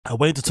I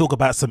wanted to talk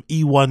about some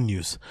E1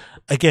 news.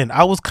 Again,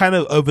 I was kind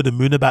of over the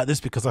moon about this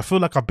because I feel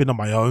like I've been on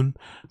my own,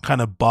 kind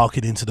of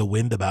barking into the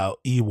wind about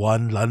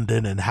E1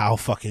 London and how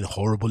fucking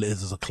horrible it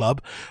is as a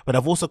club. But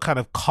I've also kind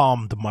of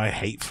calmed my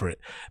hate for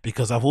it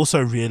because I've also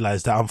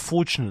realized that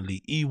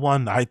unfortunately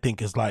E1, I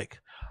think, is like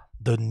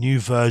the new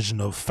version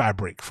of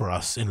Fabric for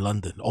us in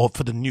London, or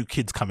for the new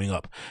kids coming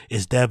up,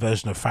 is their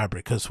version of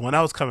Fabric. Because when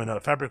I was coming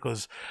up, Fabric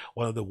was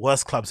one of the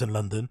worst clubs in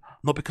London,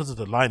 not because of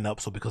the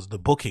lineups or because of the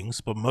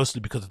bookings, but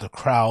mostly because of the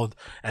crowd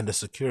and the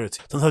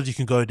security. Sometimes you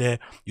can go there,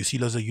 you see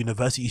loads of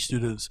university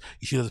students,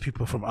 you see loads of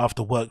people from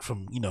after work,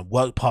 from, you know,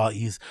 work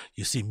parties,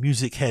 you see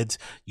music heads,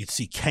 you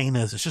see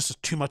caners. It's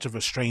just too much of a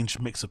strange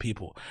mix of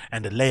people.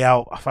 And the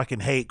layout, I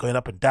fucking hate going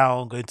up and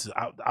down, going to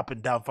up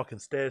and down fucking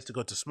stairs to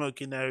go to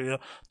smoking area,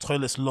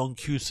 toilets long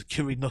queue,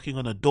 security knocking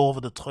on the door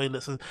for the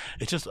toilets.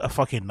 It's just a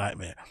fucking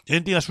nightmare. The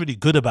only thing that's really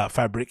good about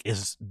Fabric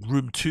is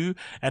room 2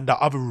 and the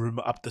other room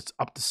up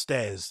the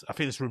stairs. I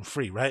think it's room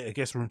 3, right? I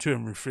guess room 2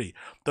 and room 3.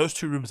 Those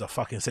two rooms are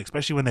fucking sick,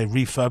 especially when they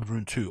refurb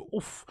room 2.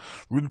 Oof.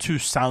 Room 2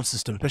 sound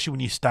system, especially when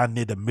you stand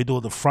near the middle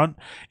of the front,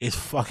 is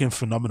fucking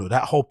phenomenal.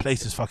 That whole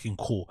place is fucking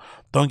cool.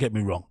 Don't get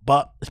me wrong,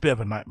 but it's a bit of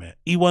a nightmare.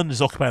 E1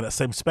 is occupying that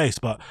same space,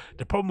 but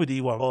the problem with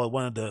E1, or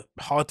one of the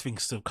hard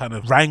things to kind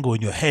of wrangle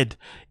in your head,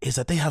 is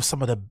that they have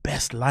some of the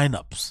best lineups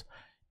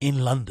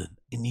in London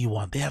in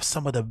E1. They have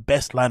some of the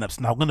best lineups.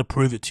 Now I'm going to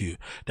prove it to you.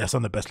 They have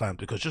some of the best lineups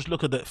because just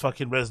look at the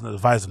fucking resident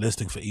advisor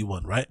listing for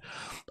E1, right?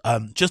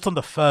 Just on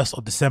the 1st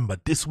of December,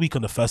 this week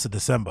on the 1st of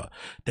December,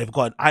 they've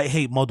got an I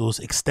Hate Models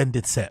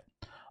extended set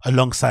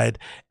alongside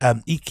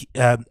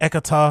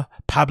Ekata,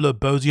 Pablo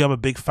Bozzi, I'm a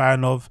big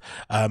fan of,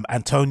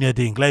 Antonia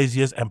de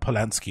Iglesias and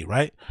Polanski,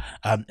 right?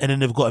 And then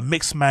they've got a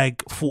Mixed Mag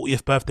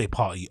 40th birthday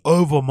party.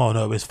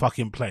 Overmono is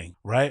fucking playing,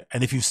 right?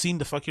 And if you've seen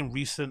the fucking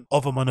recent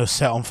Overmono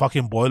set on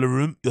fucking Boiler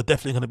Room, you're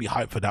definitely going to be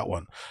hyped for that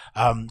one.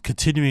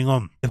 Continuing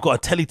on, they've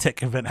got a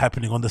Teletech event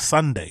happening on the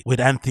Sunday with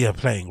Anthea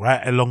playing,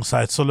 right?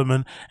 Alongside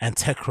Solomon and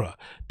Tekra.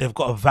 They've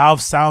got a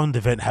Valve Sound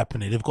event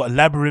happening. They've got a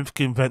Labyrinth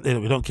event.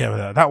 We don't care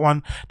about that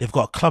one. They've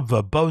got a Club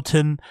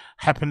Verboten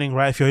happening,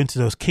 right? If you're into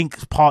those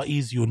kink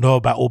parties, you'll know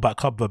all about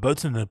Club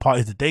Verboten and the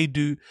parties that they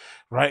do,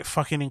 right?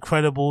 Fucking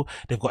incredible.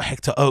 They've got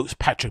Hector Oates,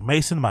 Patrick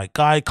Mason, my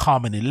guy,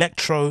 Carmen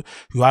Electro,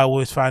 who I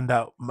always find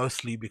out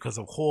mostly because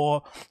of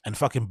Whore, and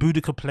fucking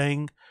Boudica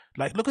playing.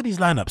 Like, look at these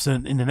lineups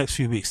in the next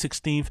few weeks.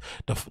 16th,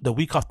 the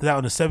week after that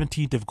on the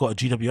 17th, they've got a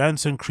GW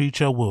Anson,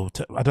 Creature.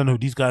 I don't know who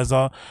these guys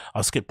are.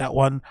 I'll skip that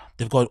one.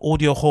 They've got an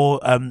Audio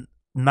Hall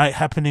night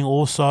happening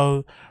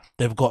also.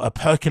 They've got a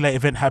Percolate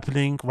event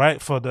happening,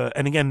 right?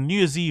 And again, New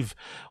Year's Eve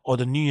or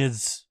the New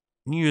Year's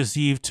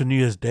Eve to New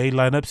Year's Day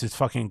lineups is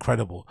fucking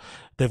incredible.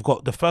 They've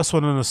got the first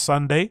one on a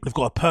Sunday. They've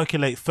got a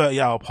Percolate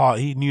 30-hour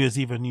party, New Year's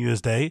Eve and New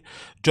Year's Day.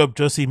 Job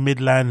Josie,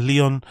 Midland,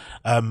 Leon,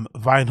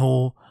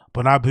 Vinehall,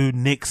 Bonabu,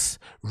 Nix,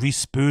 Reese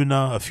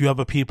Spooner, a few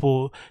other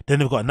people. Then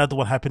they've got another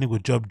one happening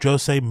with Job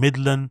Jose,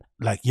 Midland,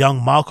 like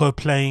Young Marco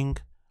playing.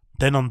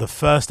 Then on the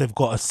 1st, they've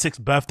got a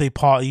 6th birthday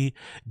party.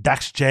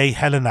 Dax J,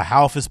 Helena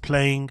Half is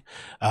playing.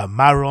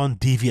 Maron,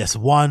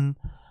 DVS1,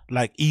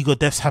 like Ego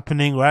Death's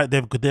happening, right?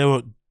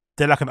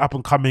 They're like an up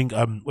and coming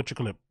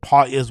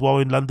party as well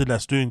in London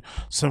that's doing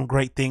some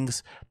great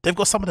things. They've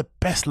got some of the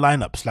best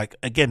lineups. Like,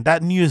 again,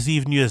 that New Year's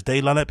Eve, New Year's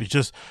Day lineup is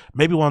just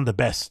maybe one of the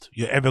best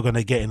you're ever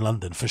gonna get in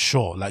London for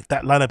sure. Like,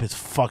 that lineup is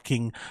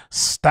fucking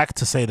stacked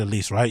to say the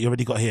least, right? You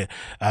already got here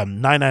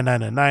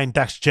 99999,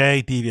 Dax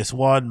J,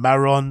 DVS1,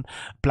 Maron,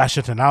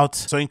 Blashett and Out.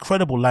 So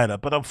incredible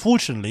lineup. But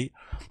unfortunately,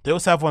 they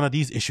also have one of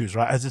these issues,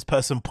 right? As this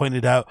person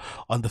pointed out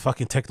on the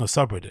fucking Techno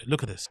subreddit.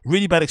 Look at this.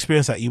 Really bad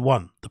experience at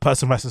E1. The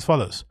person writes as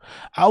follows.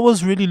 I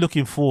was really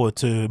looking forward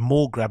to a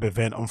Mall Grab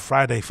event on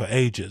Friday for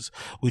ages.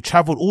 We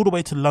travelled all the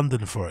way to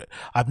London for it.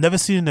 I've never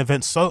seen an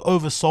event so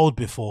oversold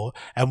before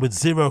and with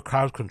zero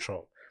crowd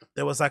control.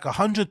 There was like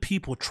 100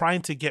 people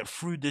trying to get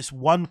through this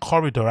one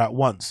corridor at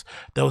once.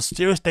 There was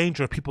serious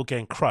danger of people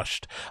getting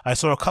crushed. I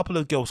saw a couple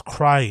of girls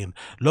crying.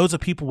 Loads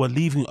of people were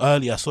leaving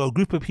early. I saw a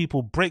group of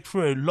people break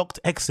through a locked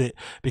exit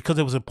because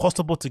it was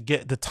impossible to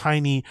get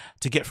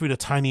through the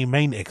tiny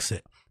main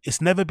exit. It's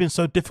never been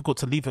so difficult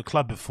to leave a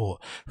club before.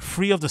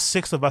 3 of the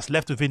 6 of us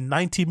left within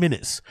 90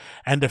 minutes,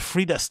 and the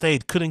 3 that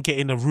stayed couldn't get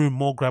in the room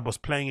Mall Grab was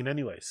playing in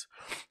anyways.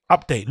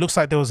 Update. Looks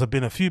like there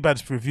been a few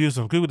bad reviews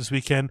on Google this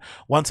weekend.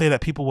 One saying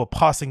that people were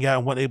passing out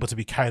and weren't able to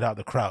be carried out of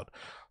the crowd.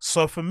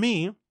 So for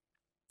me,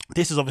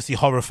 this is obviously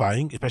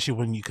horrifying, especially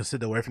when you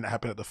consider everything that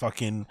happened at the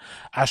fucking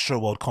Astro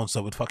World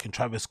concert with fucking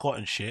Travis Scott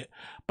and shit.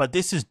 But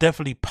this is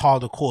definitely par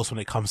the course when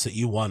it comes to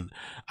E1.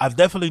 I've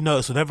definitely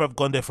noticed whenever I've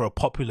gone there for a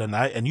popular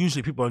night, and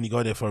usually people only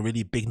go there for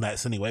really big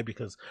nights anyway,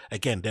 because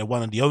again, they're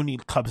one of the only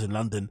clubs in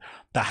London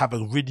that have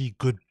a really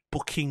good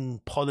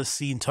booking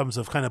policy in terms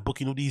of kind of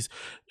booking all these,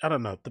 I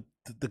don't know,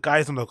 the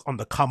guys on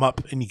the come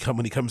up when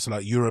it comes to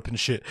like Europe and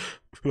shit,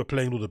 who are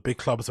playing all the big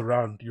clubs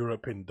around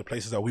Europe in the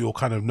places that we all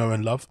kind of know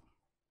and love.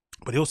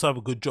 but they also have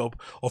a good job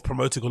of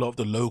promoting a lot of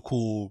the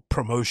local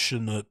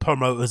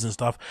promoters and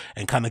stuff,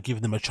 and kind of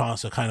giving them a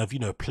chance to kind of, you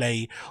know,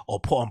 play or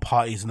put on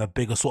parties in a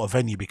bigger sort of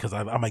venue. Because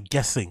I'm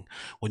guessing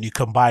when you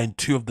combine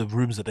two of the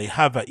rooms that they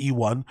have at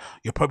E1,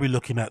 you're probably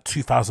looking at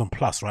 2,000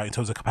 plus, right, in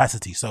terms of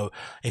capacity. So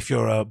if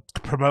you're a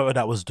promoter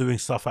that was doing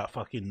stuff at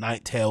fucking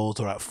Night Tales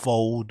or at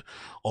Fold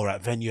or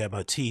at Venue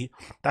MOT,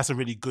 that's a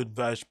really good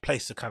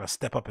place to kind of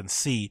step up and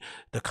see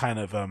the kind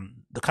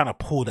of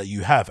pool that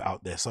you have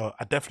out there. So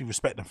I definitely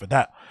respect them for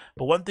that.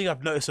 But one thing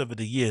I've noticed over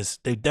the years,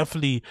 they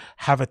definitely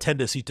have a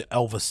tendency to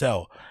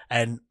oversell.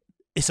 And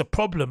it's a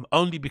problem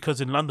only because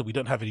in London we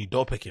don't have any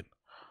door picking.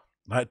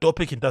 Right? Door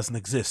picking doesn't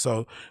exist.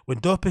 So when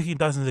door picking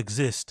doesn't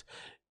exist,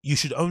 you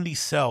should only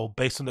sell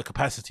based on the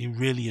capacity,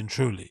 really and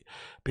truly.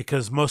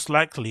 Because most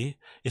likely,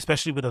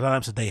 especially with the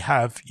lineups that they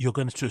have, you're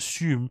going to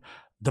assume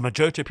the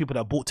majority of people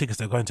that bought tickets,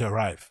 they're going to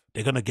arrive.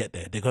 They're going to get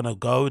there. They're going to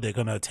go. They're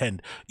going to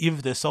attend. Even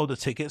if they sold the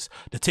tickets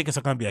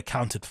are going to be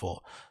accounted for.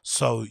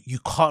 So you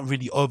can't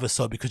really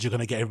oversell because you're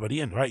going to get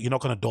everybody in, right? You're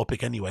not going to door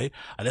pick anyway.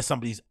 Unless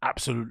somebody's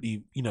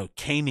absolutely, you know,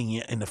 caning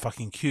it in the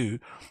fucking queue,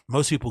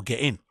 most people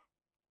get in,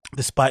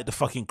 despite the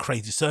fucking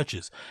crazy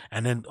searches.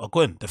 And then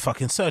again, the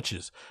fucking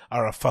searches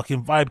are a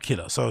fucking vibe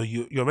killer. So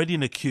you're already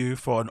in a queue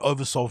for an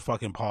oversold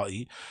fucking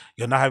party.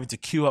 You're now having to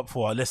queue up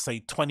for, let's say,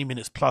 20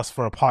 minutes plus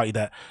for a party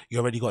that you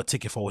already got a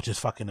ticket for, which is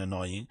fucking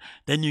annoying.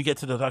 Then you get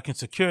to the fucking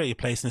security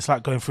place and it's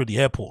like going through the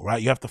airport,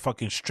 right? You have to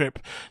fucking strip,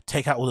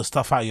 take out all the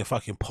stuff out of your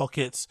fucking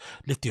pockets,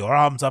 lift your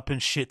arms up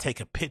and shit, take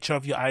a picture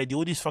of your ID,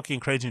 all these fucking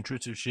crazy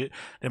intrusive shit.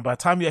 Then by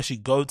the time you actually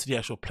go to the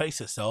actual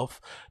place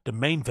itself, the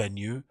main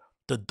venue,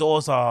 the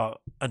doors are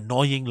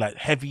annoying, like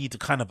heavy to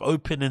kind of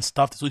open and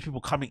stuff. There's always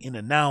people coming in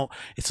and out.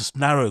 It's a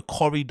narrow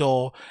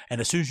corridor. And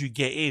as soon as you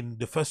get in,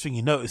 the first thing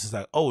you notice is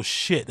like, oh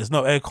shit, there's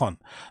no aircon.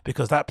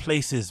 Because that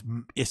place is,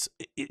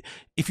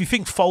 if you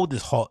think Fold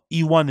is hot,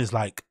 E1 is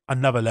like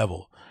another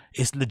level.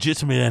 It's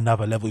legitimately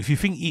another level. If you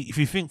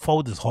think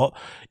Fold is hot,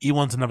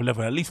 E1's another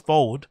level. At least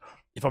Fold,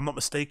 if I'm not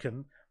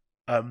mistaken,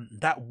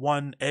 that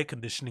one air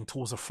conditioning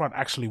towards the front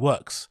actually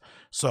works.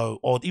 So,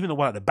 or even the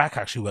one at the back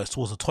actually works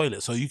towards the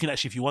toilet. So you can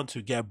actually, if you want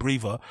to get a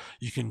breather,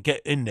 you can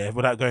get in there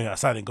without going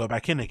outside and go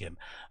back in again.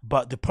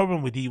 But the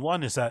problem with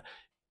E1 is that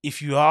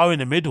if you are in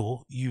the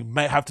middle, you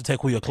might have to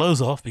take all your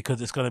clothes off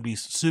because it's going to be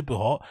super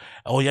hot,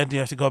 or you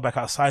have to go back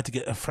outside to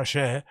get a fresh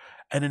air.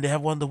 And then they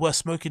have one of the worst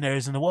smoking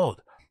areas in the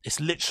world. It's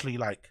literally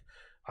like,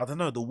 I don't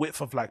know, the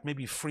width of like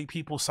maybe 3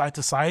 people side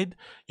to side.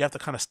 You have to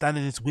kind of stand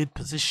in this weird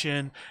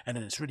position, and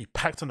then it's really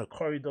packed on the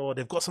corridor.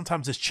 They've got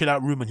sometimes this chill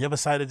out room on the other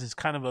side is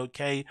kind of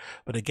okay,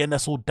 but again,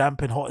 that's all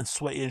damp and hot and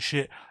sweaty and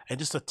shit, and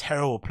just a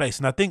terrible place.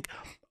 And I think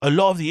a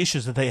lot of the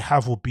issues that they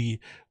have will be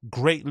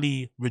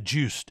greatly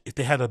reduced if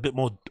they had a bit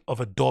more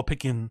of a door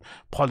picking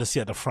policy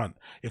at the front.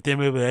 If they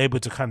were able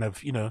to kind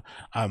of, you know,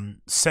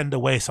 send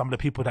away some of the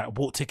people that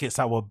bought tickets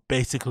that were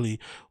basically,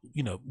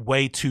 you know,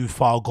 way too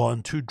far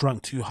gone, too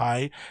drunk, too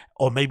high,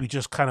 or maybe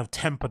just kind of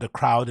temper the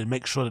crowd and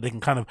make sure that they can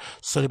kind of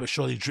slowly but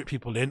surely drip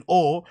people in,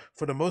 or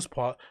for the most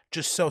part,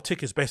 just sell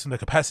tickets based on the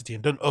capacity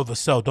and don't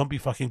oversell. Don't be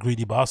fucking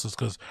greedy bastards,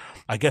 because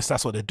I guess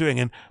that's what they're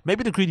doing. And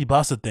maybe the greedy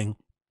bastard thing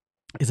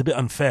is a bit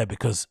unfair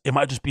because it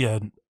might just be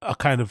a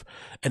kind of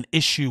an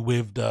issue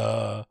with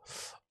the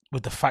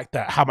fact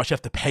that how much you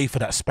have to pay for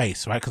that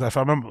space, right? Because if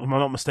I'm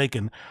not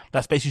mistaken,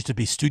 that space used to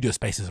be studio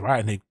spaces, right?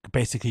 And they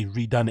basically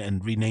redone it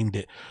and renamed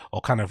it,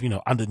 or kind of, you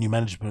know, under new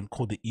management,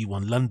 called the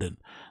E1 London.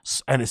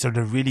 And it's a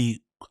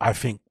really, I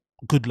think,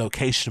 good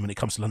location when it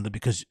comes to London,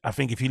 because I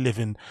think if you live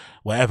in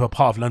wherever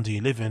part of London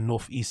you live in,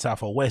 north, east,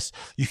 south or west,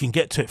 you can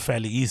get to it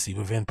fairly easy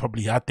within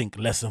probably, I think,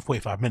 less than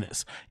 45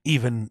 minutes,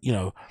 even, you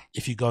know,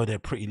 if you go there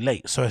pretty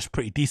late. So it's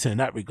pretty decent in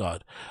that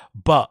regard.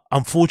 But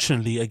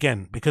unfortunately,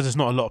 again, because there's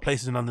not a lot of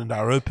places in London that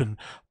are open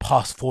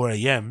past 4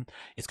 a.m,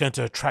 it's going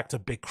to attract a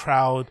big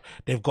crowd.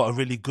 They've got a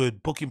really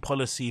good booking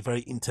policy,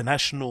 very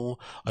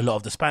international. A lot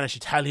of the Spanish,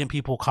 Italian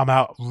people come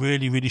out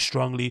really, really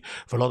strongly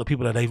for a lot of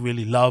people that they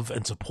really love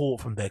and support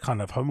from their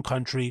kind of home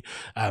country.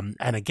 And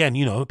again,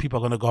 you know, people are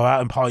going to go out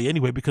and party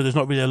anyway because there's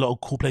not really a lot of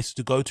cool places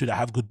to go to that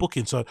have good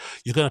booking. So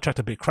you're going to attract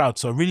a big crowd.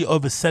 So really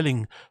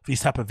overselling for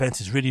these type of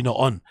events is really not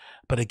on.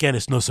 But again,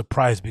 it's no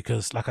surprise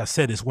because, like I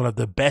said, it's one of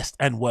the best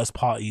and worst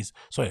parties.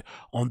 Sorry,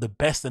 on the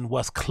best and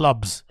worst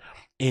clubs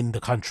in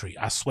the country,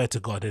 I swear to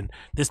God. And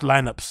this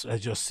lineups,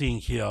 as you're seeing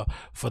here,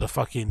 for the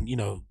fucking, you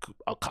know,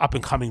 up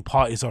and coming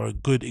parties are a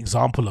good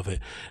example of it.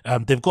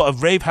 They've got a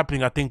rave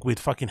happening, I think, with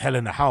fucking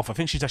Helena Half. I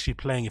think she's actually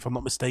playing, if I'm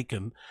not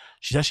mistaken,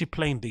 she's actually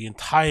playing the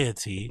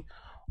entirety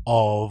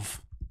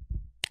of,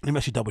 let me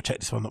actually double check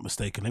this if I'm not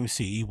mistaken. Let me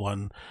see,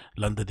 E1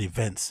 London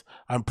events.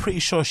 I'm pretty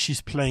sure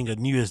she's playing a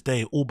New Year's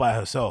Day all by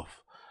herself.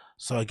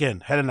 So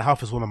again, Helena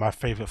Half is one of my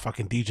favorite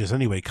fucking DJs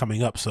anyway,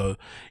 coming up. So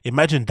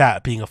imagine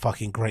that being a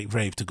fucking great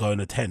rave to go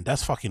and attend.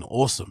 That's fucking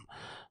awesome.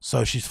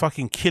 So she's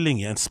fucking killing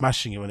it and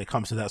smashing it when it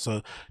comes to that.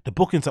 So the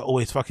bookings are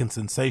always fucking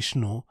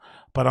sensational,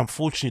 but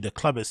unfortunately the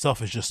club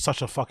itself is just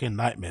such a fucking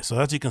nightmare. So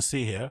as you can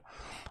see here,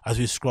 as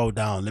we scroll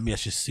down, let me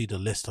actually see the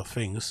list of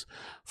things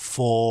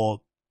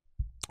for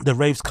the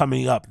raves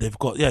coming up. They've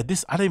got, yeah,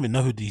 this, I don't even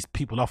know who these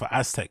people are for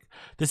Aztec.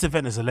 This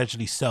event is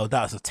allegedly sold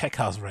out as a tech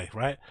house rave,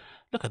 right?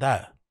 Look at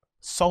that.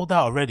 Sold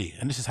out already.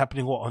 And this is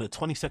happening, what, on the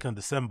 22nd of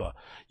December.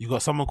 You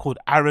got someone called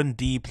Aaron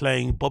D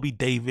playing, Bobby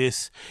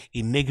Davis,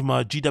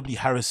 Enigma, GW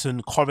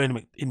Harrison, Corin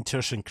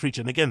McIntosh, and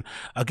Creature. And again,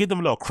 I give them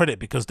a lot of credit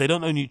because they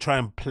don't only try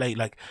and play,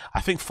 like,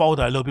 I think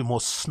Folder are a little bit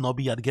more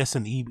snobby, I guess,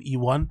 than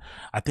E1.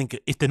 I think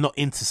if they're not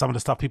into some of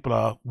the stuff people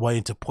are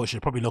wanting to push,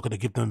 they're probably not going to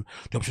give them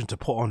the option to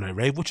put on a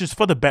rave, which is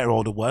for the better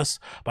or the worse.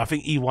 But I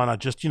think E1 are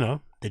just, you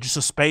know, they're just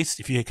a space.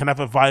 If you can have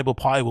a viable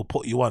party, we'll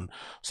put you on.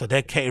 So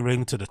they're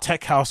catering to the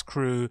tech house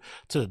crew,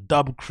 to the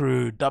dub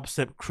crew,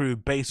 dubstep crew,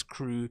 bass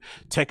crew,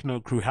 techno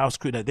crew, house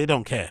crew. That they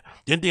don't care.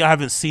 The only thing I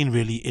haven't seen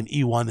really in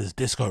E1 is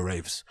disco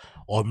raves,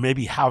 or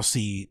maybe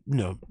housey, you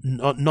know,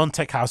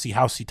 non-tech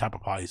housey type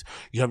of parties.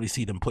 You don't really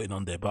see them putting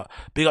on there. But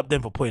big up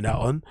them for putting that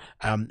on.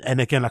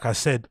 And again, like I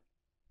said,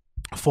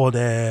 for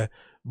their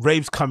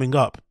raves coming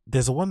up,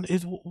 there's a one.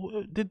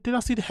 Did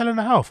I see the Hell in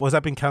a Half, or has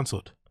that been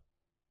cancelled?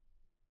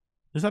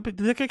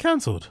 Did it get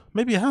cancelled?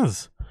 Maybe it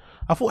has.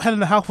 I thought Hell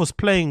in a Half was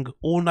playing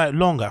all night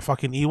long at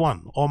fucking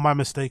E1. Or am I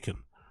mistaken?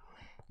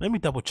 Let me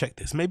double check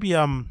this. Maybe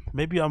I'm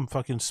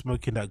fucking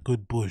smoking that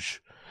good bush.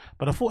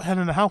 But I thought Hell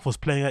in a Half was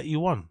playing at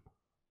E1.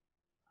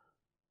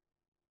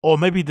 Or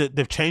maybe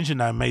they've changed it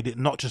now and made it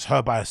not just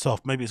her by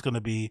herself. Maybe it's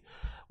gonna be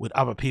with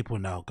other people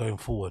now going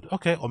forward.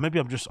 Okay, or maybe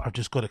I've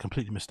just got it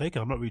completely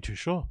mistaken. I'm not really too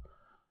sure.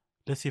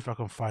 Let's see if I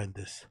can find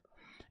this.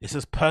 It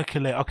says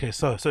Percolate. Okay,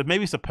 so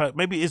maybe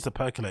maybe it is the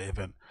Percolate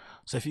event.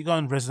 So if you go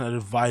on Resident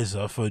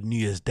Advisor for New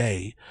Year's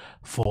Day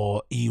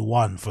for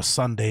E1 for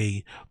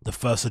Sunday the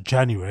 1st of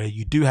January,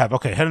 you do have,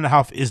 okay, Hell in a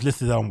Half is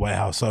listed on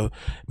Warehouse, so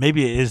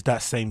maybe it is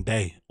that same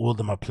day. All of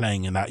them are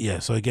playing in that, yeah.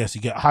 So I guess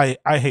you get I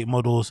Hate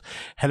Models,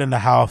 Hell in a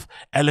Half,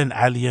 Ellen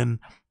Alien,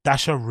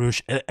 Dasha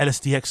Rush,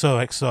 LSD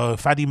XOXO,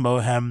 Fadi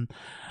Mohem,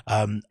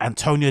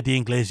 Antonio De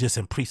Iglesias,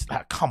 and Priest.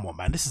 Like, come on,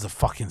 man, this is a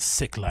fucking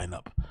sick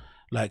lineup.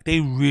 Like, they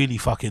really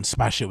fucking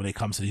smash it when it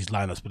comes to these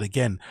lineups. But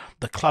again,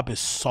 the club is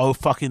so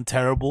fucking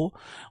terrible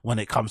when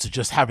it comes to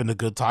just having a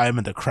good time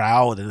and the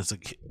crowd and the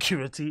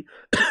security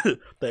that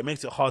it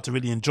makes it hard to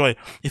really enjoy.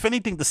 If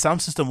anything, the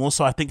sound system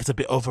also, I think, it's a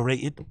bit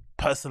overrated,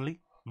 personally,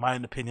 my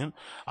own opinion.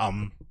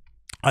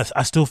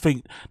 I still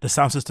think the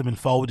sound system in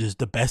Forward is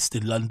the best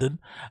in London,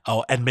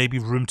 and maybe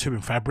Room 2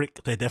 in Fabric.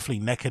 They're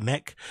definitely neck and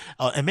neck,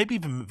 and maybe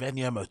even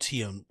Venue MOT,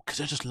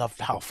 because I just love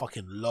how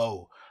fucking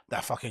low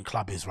that fucking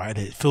club is, right?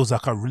 It feels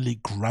like a really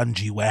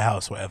grungy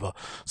warehouse, whatever.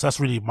 So that's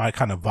really my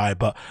kind of vibe.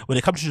 But when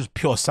it comes to just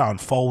pure sound,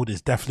 Forward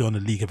is definitely on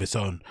a league of its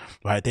own,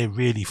 right? They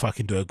really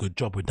fucking do a good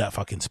job with that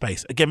fucking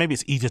space. Again, maybe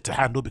it's easier to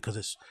handle because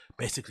it's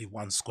basically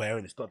one square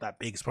and it's not that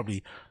big. It's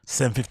probably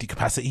 750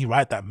 capacity,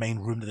 right? That main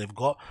room that they've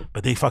got,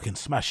 but they fucking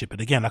smash it.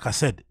 But again, like I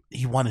said,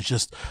 E1 is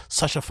just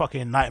such a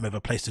fucking nightmare of a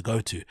place to go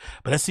to.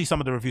 But let's see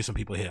some of the reviews from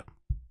people here.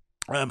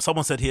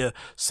 Someone said here,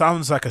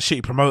 sounds like a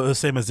shitty promoter,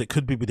 same as it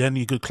could be with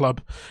any good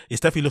club.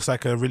 It definitely looks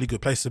like a really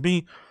good place to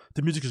me.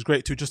 The music is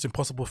great too, just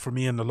impossible for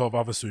me and a lot of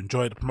others to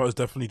enjoy. The promoters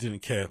definitely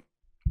didn't care.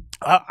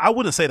 I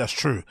wouldn't say that's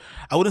true.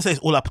 I wouldn't say it's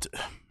all up to...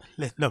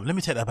 No, let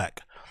me take that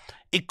back.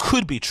 It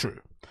could be true.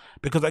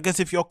 Because I guess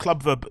if your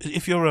club,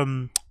 if you're,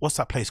 what's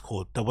that place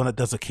called? The one that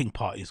does the King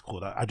party is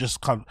called. I just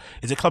can't,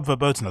 is it Club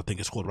Verboten, I think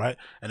it's called, right?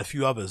 And a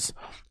few others.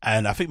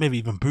 And I think maybe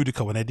even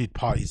Boudica, when they did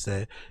parties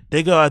there,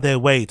 they go out of their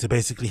way to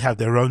basically have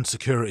their own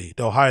security.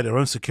 They'll hire their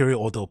own security,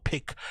 or they'll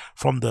pick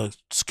from the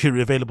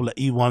security available at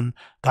E1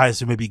 guys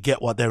who maybe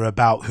get what they're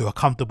about, who are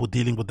comfortable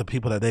dealing with the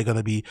people that they're going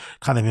to be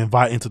kind of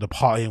inviting to the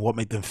party and what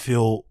make them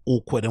feel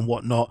awkward and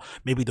whatnot.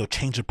 Maybe they'll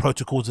change the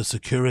protocols of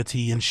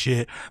security and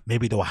shit.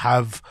 Maybe they'll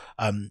have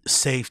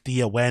safety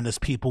awareness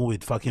people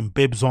with fucking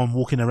bibs on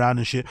walking around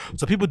and shit.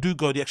 So people do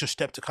go the extra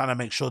step to kind of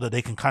make sure that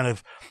they can kind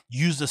of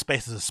use the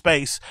space as a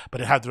space, but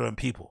they have their own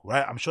people,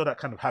 right? I'm sure that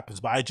kind of happens,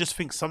 but I just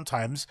think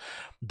sometimes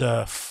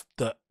the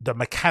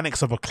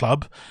mechanics of a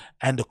club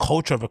and the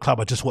culture of a club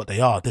are just what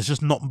they are. There's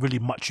just not really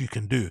much you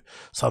can do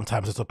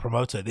sometimes as a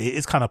promoter. It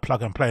is kind of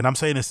plug and play, and I'm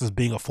saying this as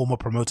being a former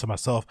promoter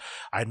myself.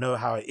 I know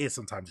how it is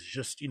sometimes. It's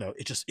just, you know,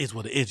 it just is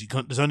what it is.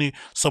 There's only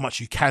so much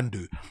you can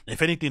do.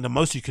 If anything, the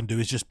most you can do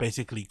is just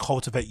basically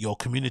cultivate your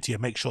community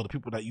and make sure the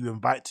people that you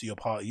invite to your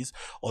parties,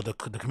 or the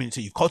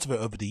community you've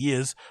cultivated over the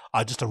years,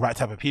 are just the right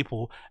type of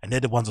people, and they're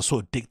the ones that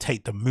sort of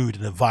dictate the mood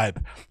and the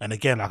vibe. And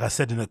again, like I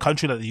said, in a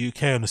country like the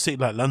UK and a city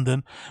like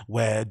London,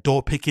 where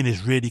door picking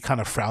is really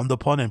kind of frowned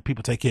upon and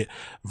people take it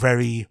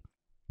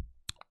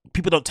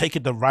people don't take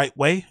it the right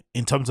way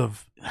in terms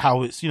of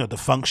how it's, you know, the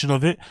function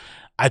of it.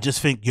 I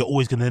just think you're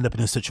always going to end up in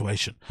a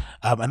situation.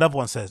 Another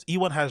one says,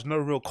 E1 has no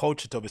real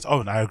culture of its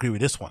own. I agree with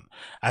this one.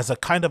 As a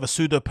kind of a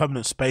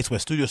pseudo-permanent space where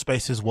Studio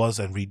Spaces was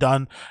and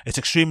redone, it's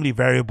extremely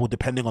variable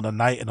depending on the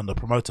night and on the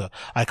promoter.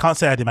 I can't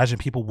say I'd imagine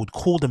people would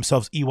call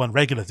themselves E1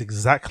 regulars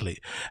exactly.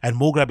 And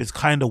Morgrab is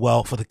kind of,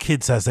 well, for the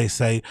kids, as they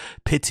say,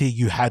 pity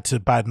you had to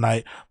bad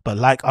night, but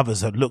like others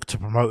that look to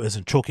promoters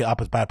and chalk it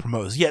up as bad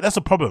promoters. Yeah, that's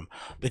a problem.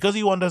 Because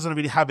E1 doesn't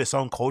really have its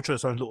own culture,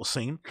 its own little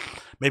scene.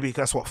 Maybe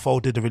that's what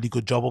Fold did a really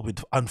good job of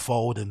with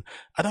Unfold Fold, and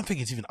I don't think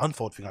it's even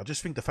Unfold thing. I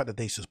just think the fact that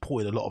they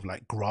supported a lot of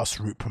like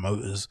grassroots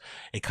promoters,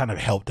 it kind of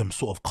helped them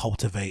sort of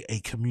cultivate a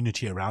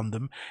community around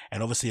them.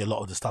 And obviously a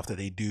lot of the stuff that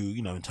they do,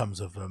 you know, in terms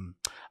of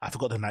I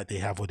forgot the night they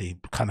have where they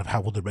kind of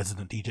have all the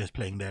resident DJs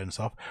playing there and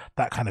stuff,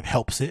 that kind of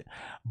helps it.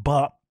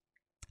 But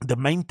the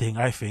main thing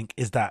I think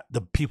is that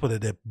the people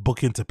that they're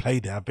booking to play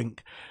there, I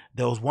think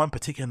there was one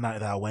particular night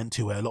that I went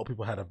to where a lot of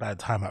people had a bad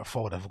time at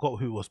Fold. I forgot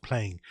who was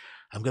playing.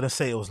 I'm gonna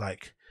say it was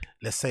like,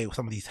 let's say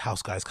some of these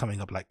house guys coming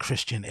up like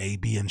Christian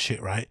AB and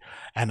shit, right?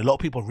 And a lot of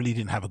people really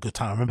didn't have a good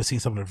time. I remember seeing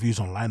some of the reviews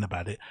online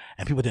about it,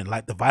 and people didn't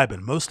like the vibe,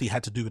 and mostly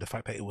had to do with the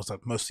fact that it was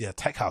like mostly a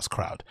tech house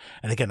crowd.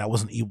 And again, that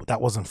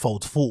wasn't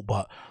Fold's fault,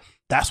 but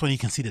that's when you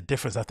can see the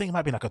difference. I think it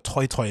might be like a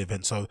toy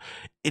event, so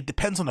it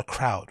depends on the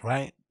crowd,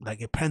 right? Like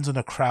it depends on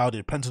the crowd, it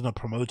depends on the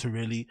promoter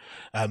really,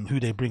 who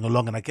they bring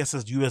along. And I guess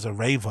as a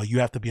raver, you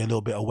have to be a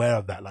little bit aware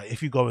of that. Like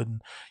if you go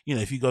and, you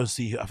know, if you go and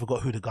see, I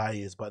forgot who the guy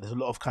is, but there's a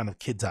lot of kind of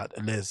kids out,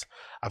 and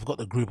I forgot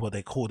the group, what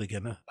they called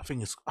again. I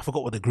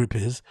forgot what the group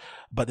is,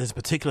 but there's a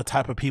particular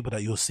type of people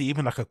that you'll see,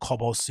 even like a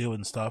Cobalt Seal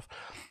and stuff.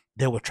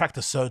 They will attract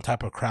a certain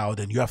type of crowd,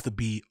 and you have to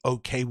be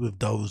okay with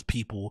those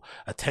people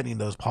attending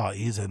those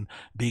parties and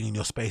being in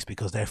your space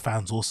because they're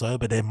fans also.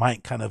 But they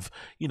might kind of,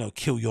 you know,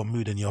 kill your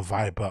mood and your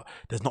vibe, but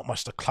there's not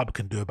much the club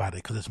can do about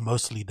it because it's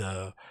mostly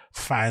the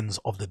fans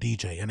of the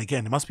DJ. And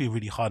again, it must be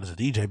really hard as a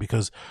DJ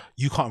because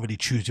you can't really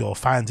choose your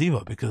fans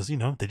either, because, you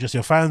know, they're just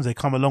your fans. They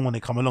come along when they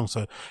come along,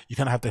 so you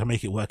kind of have to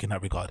make it work in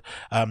that regard.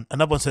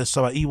 Another one says,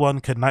 so at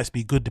E1 can nights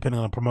be good depending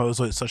on the promoters,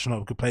 or it's such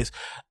not a good place?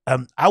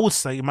 I would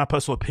say, in my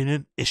personal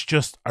opinion, it's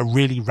just a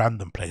really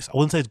random place. I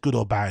wouldn't say it's good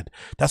or bad.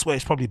 That's why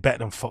it's probably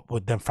better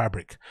than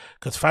Fabric,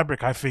 because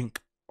Fabric, I think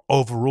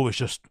overall, is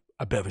just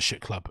a bit of a shit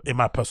club, in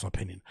my personal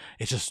opinion.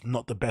 It's just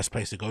not the best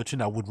place to go to.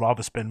 And I would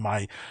rather spend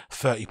my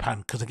 £30,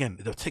 because again,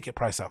 the ticket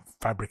price at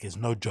Fabric is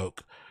no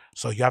joke.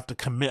 So you have to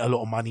commit a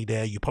lot of money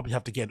there. You probably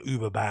have to get an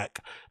Uber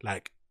back.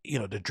 Like, you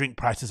know, the drink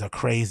prices are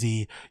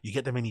crazy. You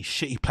get them in these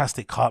shitty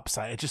plastic cups.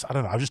 I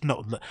don't know. I just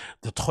know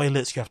the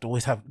toilets, you have to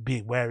always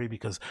be wary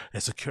because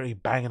there's security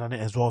banging on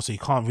it as well. So you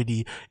can't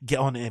really get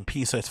on it in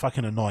peace. So it's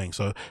fucking annoying.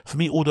 So for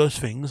me, all those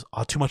things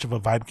are too much of a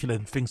vibe killer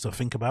and things to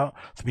think about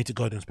for me to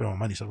go there and spend my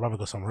money. So I'd rather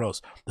go somewhere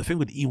else. The thing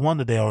with E1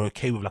 that they are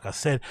okay with, like I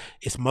said,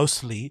 it's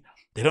mostly,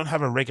 they don't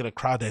have a regular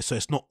crowd there, so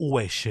it's not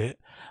always shit,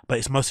 but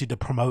it's mostly the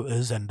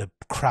promoters and the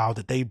crowd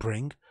that they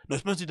bring. No,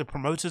 it's mostly the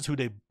promoters who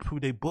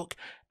they book,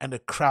 and the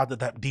crowd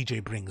that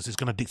DJ brings is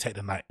going to dictate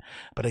the night.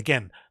 But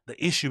again,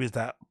 the issue is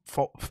that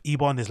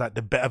E1 is like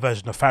the better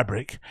version of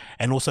Fabric,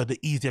 and also the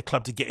easier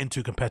club to get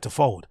into compared to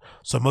Fold.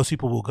 So most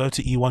people will go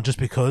to E1 just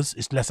because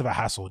it's less of a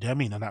hassle. Do you know what I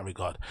mean, in that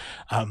regard?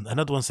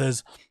 Another one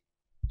says,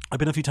 I've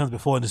been a few times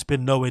before and it's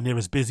been nowhere near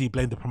as busy.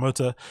 Blame the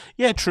promoter.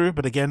 Yeah, true.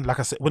 But again, like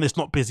I said, when it's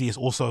not busy, it's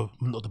also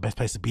not the best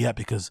place to be at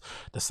because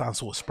the sound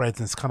sort of spreads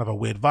and it's kind of a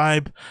weird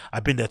vibe.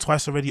 I've been there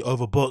twice already,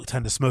 overbooked,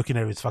 and the smoking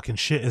area is fucking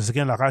shit. As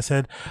again, like I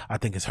said, I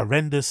think it's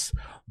horrendous.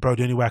 Bro,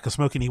 the only way I can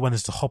smoke in E1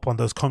 is to hop on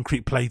those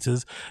concrete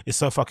platers. It's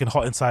so fucking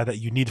hot inside that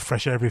you need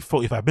fresh air every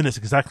 45 minutes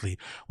exactly.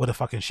 What a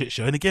fucking shit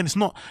show. And again, it's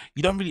not,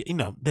 you don't really, you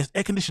know, there's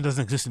air conditioning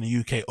doesn't exist in the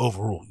UK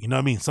overall. You know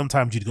what I mean?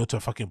 Sometimes you'd go to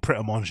a fucking Pret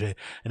a Manger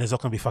and there's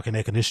not going to be fucking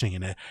air conditioning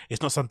in there.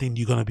 It's not something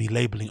you're going to be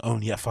labeling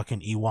only at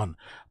fucking E1,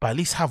 but at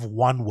least have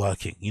one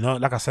working. You know,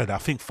 like I said, I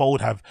think Fold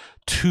have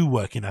two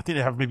working. I think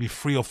they have maybe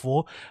 3 or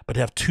 4, but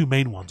they have 2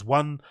 main ones.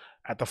 One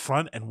at the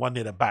front and one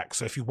near the back.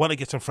 So if you want to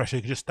get some fresh air,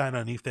 you can just stand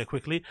underneath there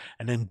quickly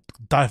and then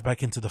dive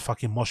back into the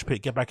fucking mosh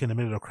pit, get back in the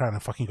middle of the crowd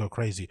and fucking go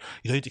crazy.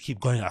 You don't need to keep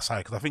going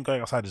outside, because I think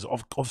going outside is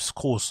of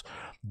course,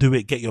 do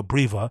it, get your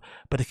breather,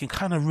 but it can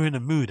kind of ruin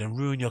the mood and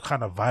ruin your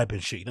kind of vibe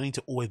and shit. You don't need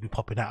to always be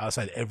popping out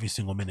outside every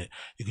single minute.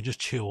 You can just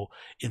chill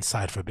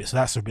inside for a bit. So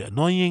that's a bit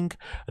annoying.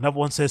 Another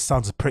one says,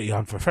 sounds pretty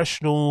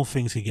unprofessional.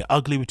 Things can get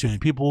ugly with too many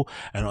people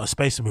and not a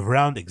space to move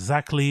around.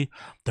 Exactly.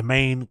 The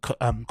main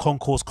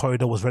concourse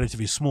corridor was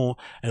relatively small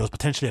and it was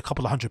potentially a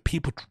couple of hundred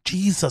people.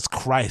 Jesus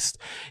Christ.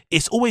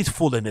 It's always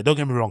full in there. Don't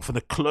get me wrong. For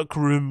the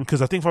cloakroom,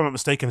 because I think if I'm not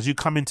mistaken, as you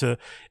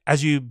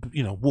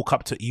walk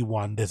up to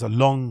E1, there's a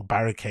long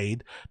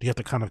barricade that you have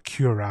to kind of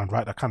queue around,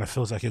 right? That kind of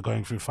feels like you're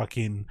going through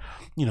fucking,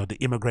 the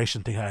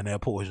immigration thing at an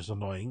airport, which is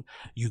annoying.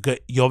 You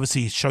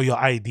obviously show your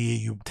ID,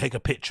 you take a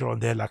picture on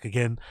there, like you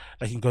can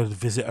go to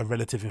visit a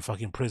relative in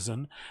fucking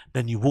prison.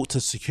 Then you walk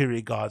to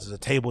security guards, there's a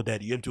table there,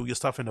 you empty all your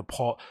stuff in a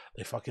pot,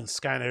 they fucking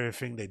scan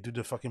everything, they do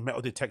the fucking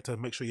metal detector,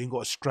 make sure you ain't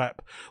got a strap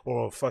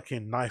or a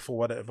fucking knife or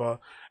whatever,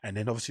 and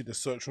then obviously the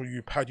search will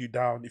you pat you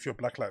down. If you're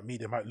black like me,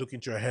 they might look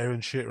into your hair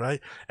and shit,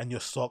 right? And your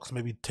socks,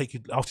 maybe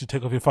after you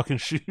take off your fucking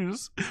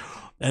shoes.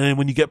 And then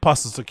when you get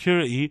past the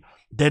security,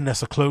 then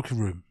there's a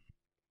cloakroom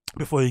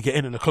before you get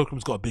in, and the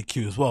cloakroom's got a big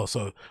queue as well,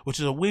 so which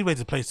is a weird way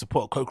to place to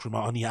put a cloakroom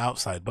out on the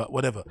outside, but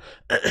whatever.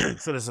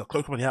 So there's a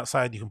cloakroom on the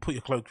outside, you can put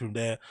your cloakroom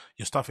there,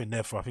 your stuff in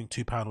there for I think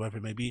 £2 or whatever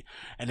it may be,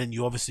 and then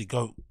you obviously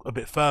go a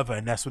bit further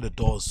and that's where the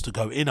doors to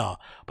go in are.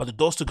 But the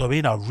doors to go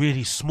in are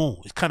really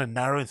small, it's kind of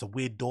narrow, it's a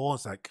weird door,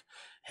 it's like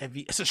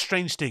heavy, it's a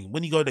strange thing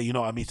when you go there, you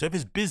know what I mean? So if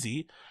it's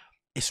busy,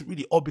 it's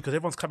really odd because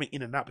everyone's coming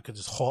in and out because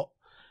it's hot.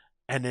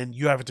 and then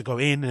you have to go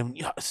in, and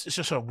it's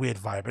just a weird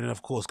vibe. And then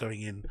of course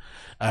going in,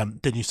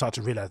 then you start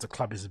to realize the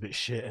club is a bit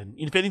shit, and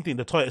if anything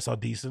the toilets are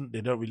decent,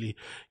 they don't really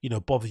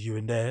bother you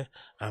in there.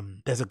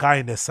 There's a guy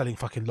in there selling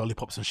fucking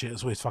lollipops and shit.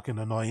 It's always fucking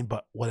annoying,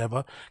 but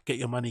whatever, get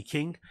your money,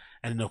 king.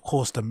 And then of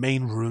course the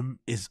main room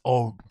is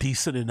all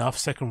decent enough.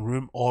 Second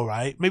room, all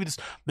right. Maybe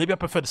I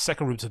prefer the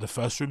second room to the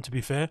first room, to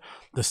be fair.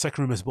 The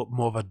second room is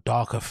more of a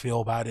darker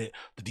feel about it.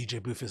 The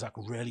DJ booth is like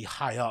really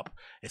high up.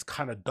 It's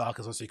kind of dark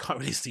as well, so you can't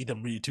really see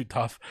them really too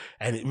tough,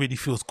 and it really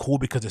feels cool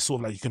because it's sort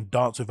of like you can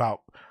dance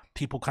without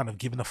people kind of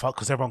giving a fuck,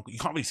 because you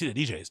can't really see the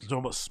DJs. There's so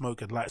much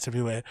smoke and lights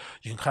everywhere.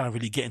 You can kind of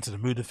really get into the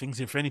mood of things.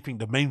 If anything,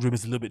 the main room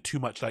is a little bit too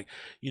much like,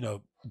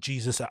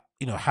 Jesus,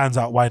 hands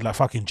out wide like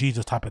fucking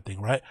Jesus type of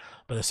thing, right?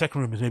 But the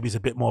second room is a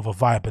bit more of a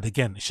vibe. But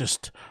again, it's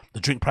just the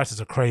drink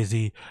prices are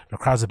crazy. The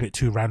crowd's a bit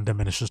too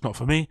random, and it's just not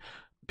for me.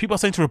 People are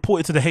saying to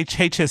report it to the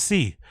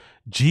HSC.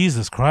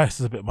 Jesus Christ,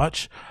 is a bit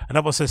much.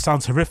 Another one says,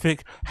 sounds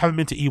horrific. Haven't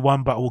been to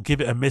E1, but will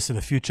give it a miss in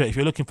the future. If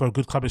you're looking for a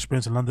good club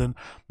experience in London,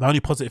 the only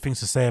positive things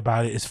to say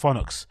about it is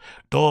Phonox.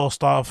 Door,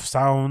 staff,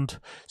 sound,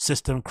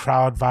 system,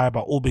 crowd, vibe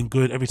are all been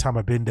good every time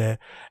I've been there,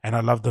 and I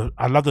love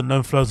the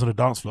known flows on the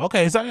dance floor.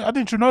 Okay, I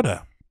didn't know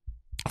that.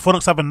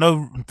 Phonox have a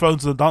no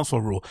phones on the dance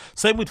floor rule.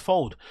 Same with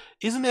Fold.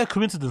 Isn't it a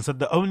coincidence that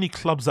the only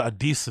clubs that are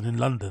decent in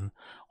London,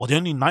 or the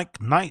only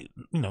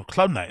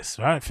club nights,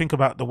 right? Think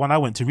about the one I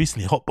went to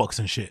recently, Hotbox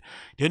and shit.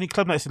 The only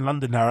club nights in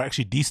London that are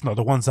actually decent are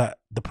the ones that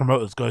the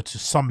promoters go to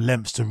some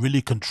lengths to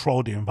really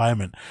control the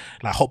environment.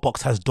 Like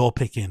Hotbox has door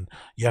picking.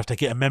 You have to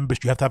get a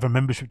membership. You have to have a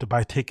membership to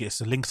buy tickets.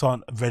 The links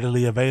aren't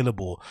readily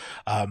available.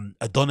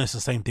 Adonis, the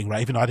same thing,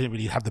 right? Even though I didn't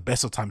really have the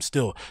best of time,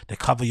 still they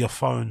cover your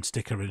phone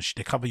sticker and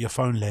they cover your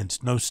phone lens.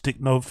 No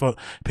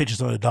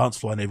pictures on the dance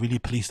floor, and they really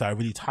police that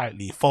really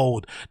tightly.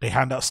 Fold, they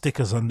hand out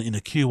stickers in the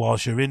queue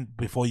whilst you're in,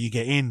 before you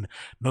get in.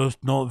 No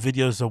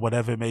videos or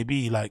whatever it may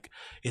be. Like,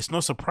 it's no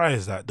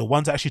surprise that the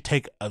ones that actually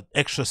take an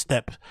extra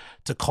step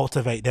to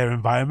cultivate their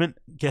environment,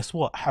 guess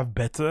what, have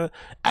better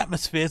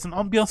atmospheres and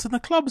ambience in the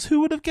clubs. Who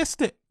would have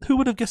guessed it?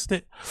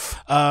 What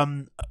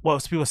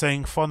was people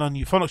saying?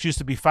 Phonox used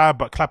to be fab,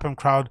 but Clapham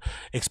crowd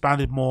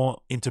expanded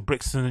more into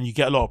Brixton, and you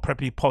get a lot of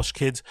preppy posh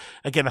kids.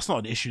 Again, that's not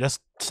an issue. That's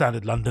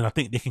standard London. I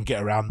think they can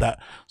get around that,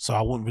 so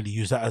I wouldn't really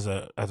use that as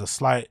a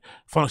slight.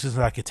 Phonox is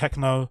like a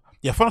techno.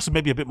 Yeah, Phonox is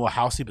maybe a bit more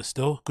housey, but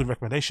still good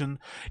recommendation.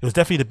 It was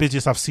definitely the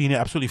busiest I've seen it.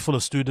 Absolutely full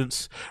of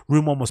students.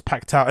 Room 1 was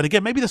packed out. And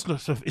again, maybe it's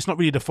not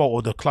really the fault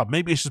of the club.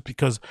 Maybe it's just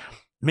because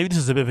maybe this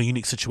is a bit of a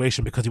unique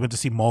situation because he went to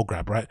see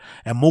Mulgrab, right?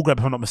 And Mulgrab,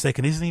 if I'm not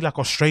mistaken, isn't he like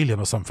Australian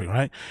or something,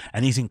 right?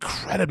 And he's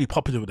incredibly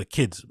popular with the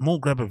kids.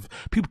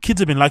 Kids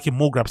have been liking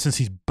Mulgrab since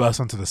he's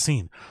burst onto the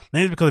scene.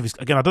 Maybe because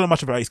of again, I don't know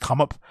much about his come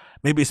up.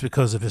 Maybe it's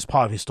because of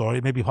part of his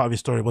story. Maybe part of his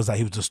story was that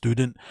he was a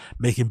student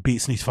making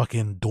beats in these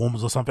fucking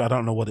dorms or something. I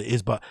don't know what it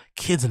is, but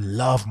kids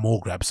love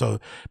Mulgrab. So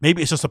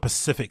maybe it's just a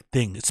specific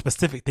thing. It's a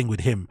specific thing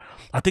with him.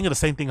 I think of the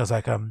same thing as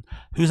like,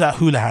 who's that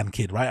Houlihan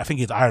kid, right? I think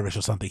he's Irish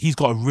or something. He's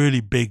got a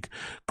really big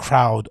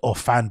crowd or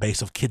fan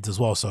base of kids as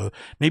well, so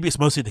maybe it's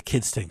mostly the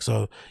kids thing.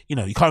 So you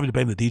can't really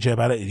blame the DJ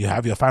about it. You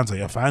have your fans,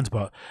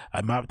 but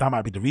that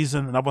might be the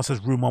reason. Another one says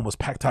room 1 was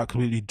packed out,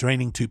 completely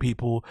draining 2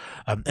 people,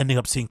 ending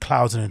up seeing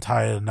Clouds the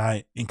entire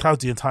night,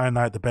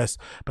 the best,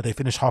 but they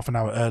finished half an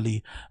hour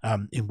early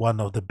in one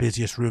of the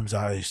busiest rooms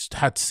I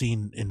had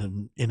seen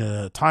in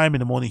a time in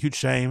the morning. Huge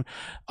shame.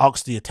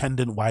 Asked the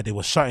attendant why they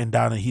were shutting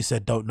down, and he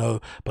said don't know,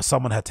 but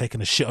someone had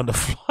taken a shit on the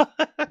floor.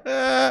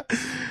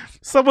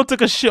 Someone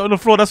took a shit on the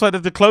floor, that's why they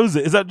had to close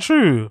it. Is that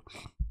true?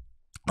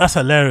 That's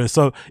hilarious.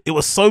 So it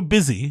was so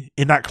busy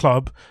in that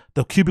club,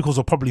 the cubicles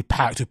were probably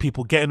packed with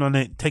people getting on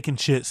it, taking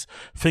shits,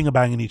 finger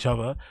banging each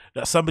other,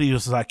 that somebody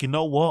was like, you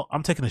know what,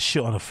 I'm taking a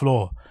shit on the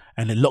floor,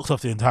 and it locked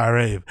off the entire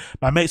rave.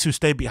 My mates who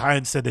stayed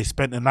behind said they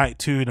spent the night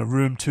too in a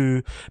room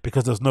too,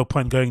 because there's no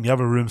point going in the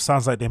other room.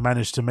 Sounds like they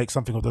managed to make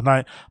something of the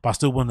night, but I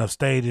still wouldn't have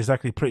stayed.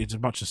 Exactly, pretty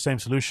much the same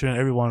solution.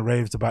 Everyone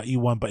raves about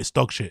E1, but it's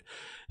dog shit.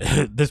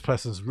 This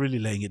person's really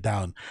laying it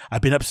down.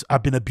 I've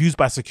been abused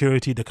by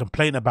security. The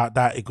complaint about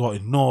that, it got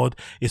ignored.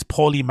 It's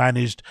poorly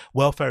managed.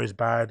 Welfare is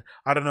bad.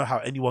 I don't know how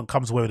anyone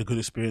comes away with a good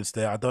experience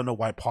there. I don't know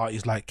why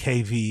parties like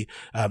KV,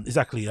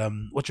 exactly,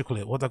 what do you call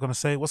it? What was I gonna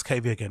say? What's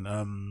KV again?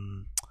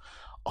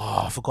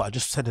 Oh, I forgot. I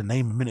just said the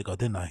name a minute ago,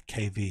 didn't I?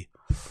 KV.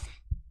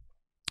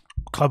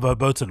 Club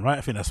Verboten, right?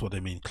 I think that's what they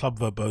mean. Club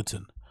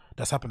Verboten.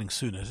 That's happening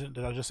soon, is it?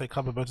 Did I just say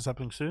Club Verboten's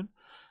happening soon?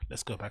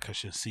 Let's go back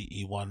actually and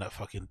see E1, that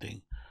fucking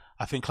thing.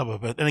 I think Club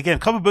Verboten. And again,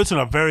 Club Verboten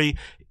are very...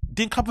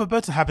 Didn't Club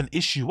Verboten have an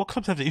issue? What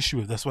clubs have the issue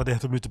with? That's why they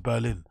have to move to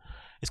Berlin.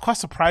 It's quite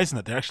surprising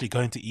that they're actually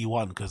going to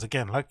E1, because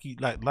again, like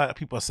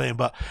people are saying,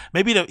 but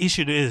maybe the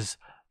issue is,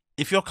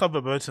 if you're Club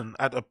Verboten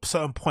at a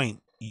certain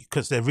point,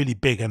 because they're really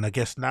big, and I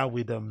guess now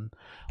with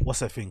what's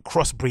that thing,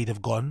 Crossbreed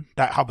have gone,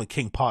 that Hubbard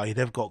King party,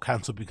 they've got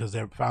cancelled because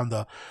their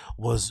founder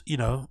was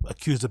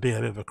accused of being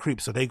a bit of a creep,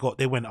 so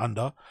they went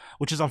under,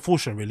 which is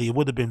unfortunate really. It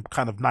would have been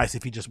kind of nice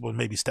if he just would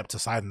maybe stepped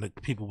aside and the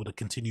people would have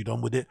continued on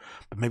with it,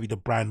 but maybe the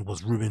brand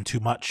was ruined too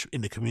much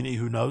in the community,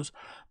 who knows.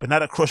 But now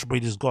that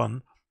Crossbreed is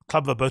gone,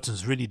 Club Verboten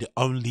is really the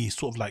only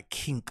sort of like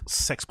kink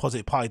sex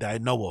positive party that I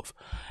know of,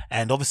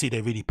 and obviously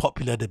they're really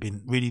popular. They've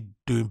been really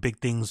doing big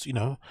things, you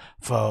know,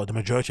 for the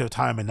majority of the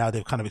time, and now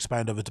they've kind of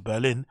expanded over to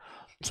Berlin.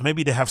 So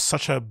maybe they have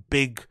such a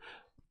big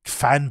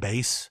fan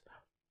base,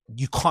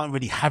 you can't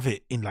really have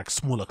it in like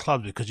smaller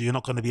clubs because you're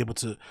not going to be able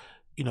to,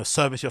 you know,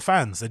 service your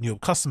fans and your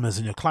customers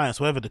and your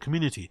clients, whatever the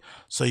community.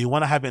 So you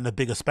want to have it in a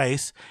bigger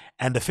space.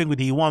 And the thing with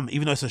E1,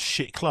 even though it's a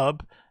shit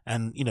club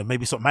and, you know,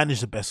 maybe it's not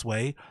managed the best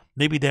way,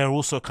 maybe they're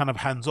also kind of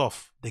hands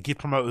off. They give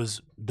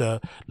promoters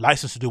the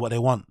license to do what they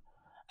want.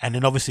 And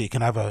then obviously it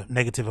can have a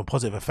negative and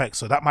positive effect.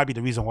 So that might be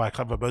the reason why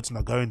Club Verboten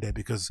are going there,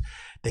 because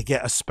they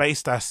get a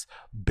space that's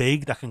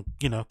big, that can,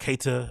 you know,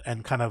 cater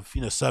and kind of,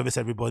 you know, service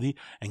everybody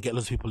and get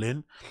loads of people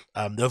in.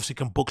 They obviously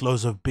can book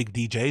loads of big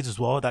DJs as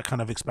well, that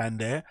kind of expand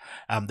there.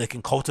 They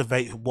can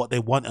cultivate what they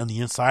want on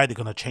the inside. They're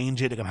going to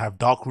change it. They're going to have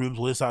dark rooms,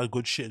 all this other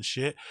good shit and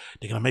shit.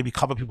 They're going to maybe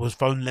cover people's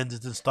phone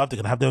lenses and stuff. They're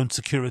going to have their own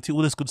security,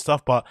 all this good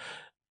stuff. But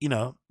you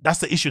know, that's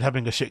the issue with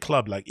having a shit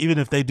club. Like, even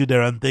if they do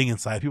their own thing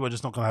inside, people are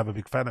just not going to have a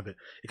big fan of it.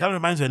 It kind of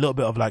reminds me a little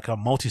bit of like a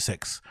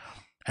multi-sex.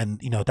 And,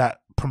 you know,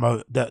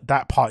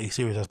 that party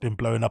series has been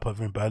blowing up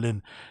over in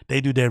Berlin. They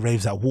do their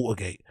raves at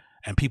Watergate.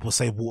 And people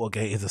say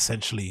Watergate is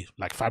essentially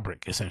like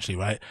Fabric, essentially,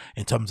 right?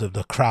 In terms of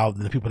the crowd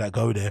and the people that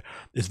go there.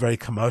 It's very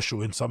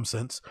commercial in some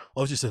sense.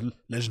 Obviously, it's a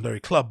legendary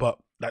club, but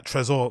that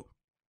Trésor,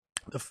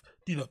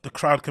 you know, the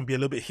crowd can be a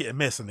little bit hit and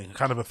miss, and it can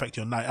kind of affect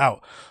your night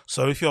out.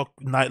 So if you're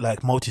night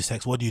like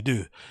multi-sex, what do?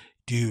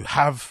 Do you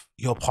have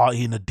your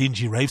party in a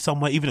dingy rave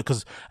somewhere? Even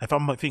because if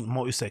I'm thinking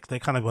multi-sex, they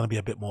kind of want to be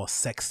a bit more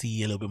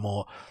sexy, a little bit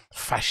more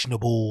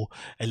fashionable,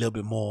 a little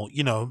bit more,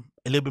 you know,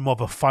 a little bit more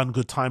of a fun,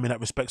 good time in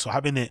that respect. So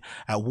having it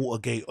at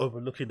Watergate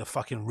overlooking the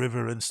fucking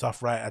river and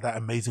stuff, right, at that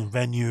amazing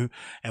venue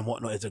and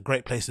whatnot, is a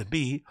great place to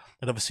be.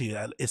 And obviously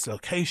its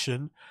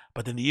location.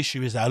 But then the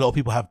issue is that a lot of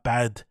people have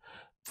bad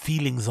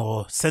feelings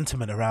or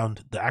sentiment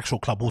around the actual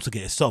club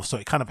Watergate itself, so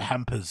it kind of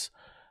hampers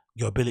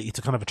your ability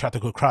to kind of attract a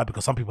good crowd,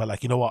 because some people are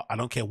like, you know what, I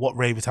don't care what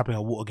rave is happening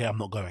at Watergate, I'm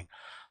not going.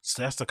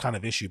 So that's the kind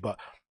of issue. But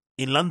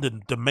in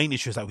London, the main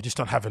issue is that we just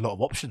don't have a lot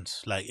of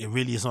options. Like, it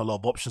really isn't a lot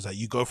of options. That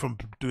you go from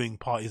doing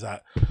parties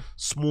at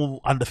small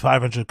under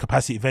 500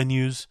 capacity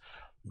venues,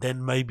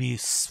 then maybe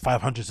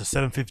 500 to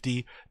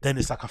 750, then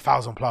it's like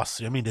 1,000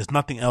 plus. I mean, there's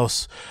nothing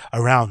else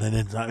around, and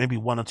then like maybe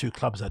one or two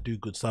clubs that do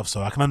good stuff.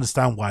 So I can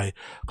understand why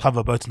Club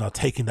Verboten are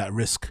taking that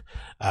risk.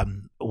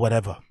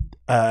 Whatever.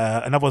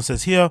 Another one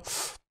says here,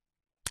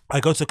 I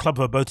go to Club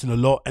Verboten a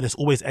lot and it's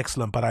always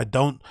excellent, but I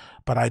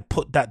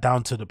put that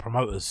down to the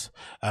promoters.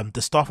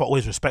 The staff are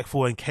always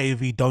respectful and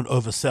KV don't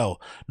oversell,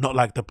 not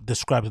like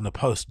described in the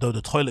post, though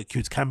the toilet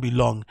queues can be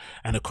long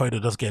and the corridor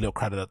does get a little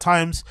crowded at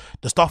times.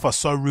 The staff are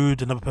so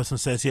rude. Another person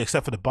says here,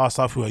 except for the bar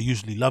staff who are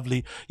usually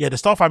lovely. Yeah, the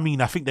staff, I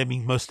think they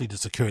mean mostly the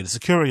security. The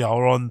security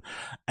are on,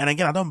 and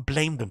again, I don't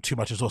blame them too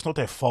much as well. It's not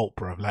their fault,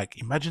 bro.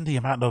 Like, imagine the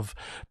amount of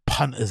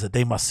punters that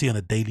they must see on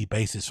a daily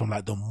basis from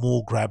like the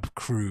mall grab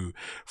crew,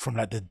 from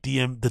like the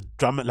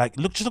drummer. Like,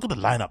 just look at the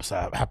lineups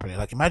that are happening.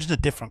 Like, imagine the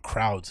different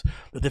crowds,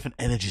 the different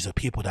energies of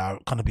people that are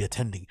going to be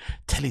attending.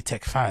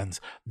 Teletech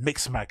fans,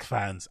 Mixmac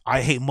fans,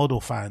 I Hate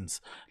Model fans,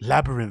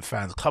 Labyrinth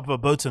fans, Club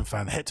Verboten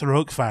fans,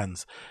 Heteroke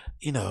fans,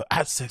 you know,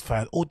 Adset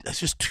fans. All it's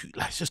just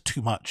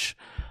too much.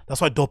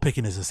 That's why door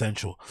picking is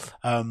essential.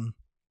 The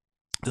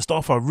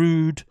staff are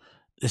rude.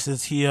 It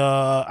says here,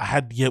 I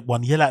had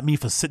one yell at me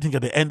for sitting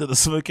at the end of the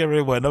smoke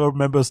area where another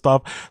member of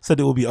staff said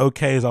it will be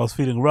okay as I was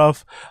feeling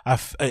rough.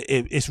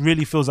 It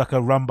really feels like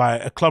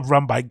a club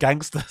run by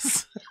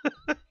gangsters.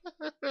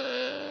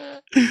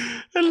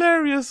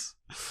 Hilarious,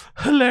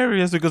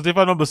 because if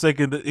I'm not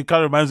mistaken, it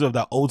kind of reminds me of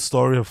that old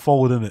story of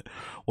Fold, isn't it?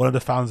 One of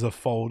the founders of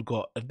Fold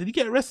did he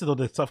get arrested, or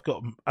their stuff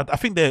I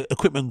think their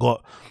equipment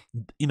got,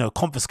 you know,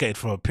 confiscated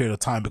for a period of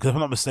time, because if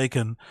I'm not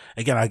mistaken,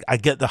 again, I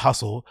get the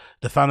hustle.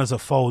 The founders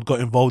of Fold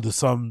got involved with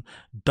some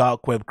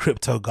dark web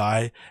crypto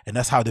guy, and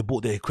that's how they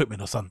bought their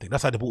equipment or something.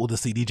 That's how they bought all the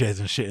CDJs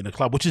and shit in the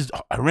club, which is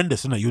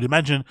horrendous, isn't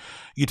it?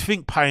 You'd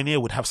think Pioneer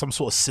would have some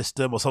sort of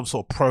system or some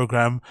sort of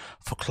program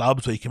for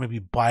clubs where you can maybe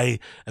buy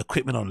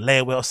equipment on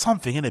layaway or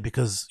something, in it,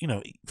 because, you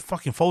know,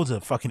 fucking Fold's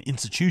a fucking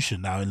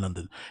institution now in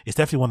London. It's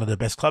definitely one of the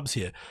best clubs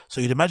here.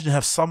 So you'd imagine to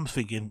have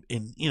something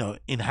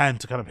in hand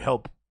to kind of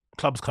help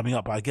clubs coming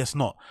up, but I guess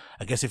not.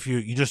 I guess if you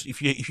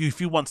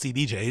want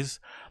CDJs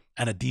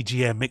and a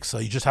DJM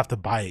mixer, you just have to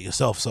buy it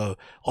yourself. So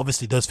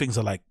obviously those things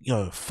are like, you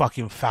know,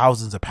 fucking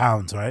thousands of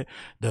pounds, right?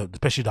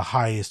 Especially the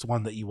highest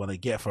one that you want to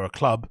get for a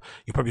club,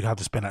 you probably have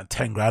to spend like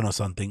 10 grand or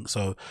something.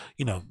 So,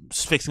 you know,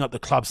 fixing up the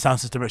club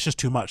sound system, it's just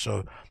too much.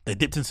 So they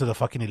dipped into the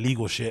fucking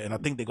illegal shit, and I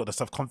think they got the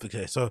stuff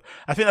confiscated. So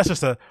I think that's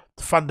just a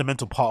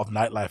fundamental part of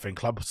nightlife and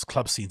club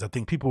scenes. I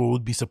think people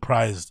would be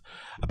surprised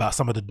about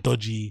some of the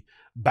dodgy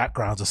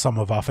backgrounds of some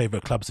of our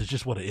favorite clubs. It's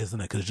just what it is,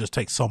 isn't it? Because it just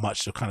takes so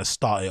much to kind of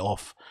start it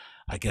off.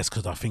 I guess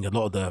because I think a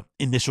lot of the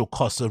initial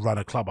costs to run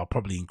a club are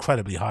probably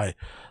incredibly high.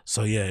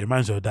 So yeah, it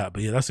reminds me of that.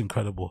 But yeah, that's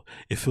incredible.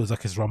 It feels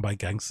like it's run by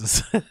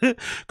gangsters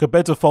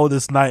compared to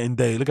Folders night and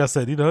day. Like I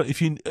said, if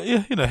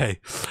hey,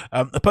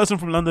 a person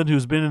from London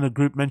who's been in a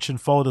group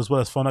mentioned Fold as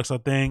well as Phonex, I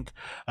think.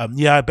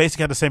 Yeah, I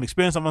basically had the same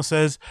experience. Someone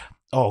says,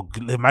 oh,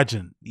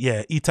 imagine,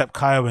 yeah, Etap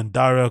Kaya and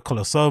Daria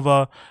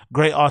Kolosova,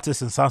 great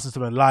artists and sound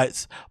system and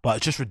lights,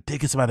 but just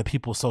ridiculous amount of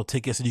people sold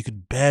tickets and you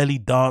could barely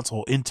dance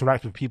or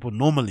interact with people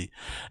normally.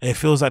 It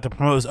feels like the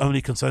promoters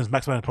only concerns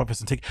maximizing profits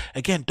and tickets.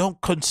 Again,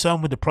 don't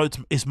concern with the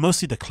promoters. It's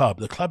mostly the club.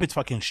 The club is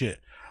fucking shit.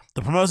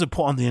 The promoters have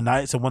put on the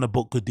nights and want to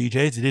book good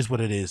DJs. It is what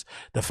it is.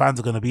 The fans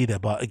are going to be there.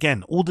 But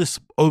again, all this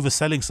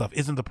overselling stuff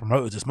isn't the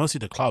promoters. It's mostly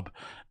the club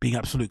being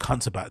absolute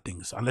cunts about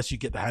things. Unless you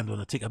get the handle on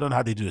the ticket. I don't know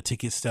how they do the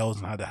ticket sales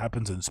and how that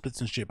happens and splits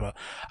and shit. But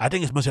I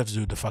think it's mostly have to do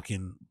with the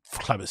fucking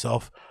club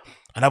itself.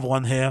 Another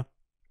one here.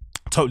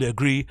 Totally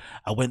agree.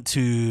 I went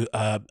to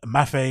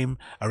Mafame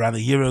around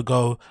a year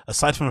ago.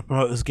 Aside from the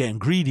promoters getting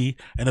greedy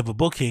and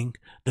overbooking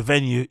the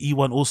venue,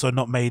 E1 also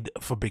not made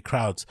for big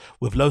crowds.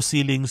 With low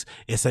ceilings,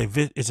 it's a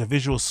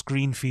visual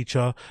screen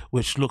feature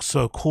which looks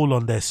so cool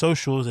on their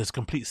socials. It's a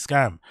complete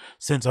scam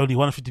since only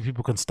 150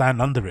 people can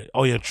stand under it.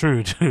 Oh yeah,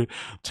 true.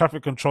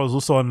 Traffic control is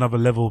also another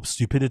level of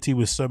stupidity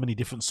with so many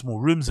different small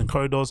rooms and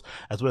corridors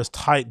as well as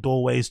tight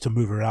doorways to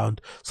move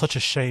around. Such a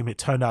shame it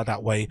turned out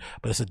that way,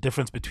 but it's a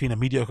difference between a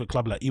mediocre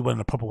club like E1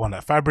 and a proper one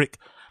like Fabric.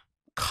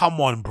 Come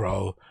on,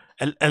 bro.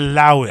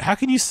 Allow it. How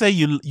can you say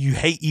you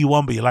hate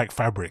E1 but you like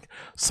Fabric?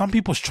 Some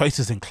people's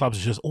choices in clubs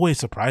just always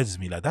surprises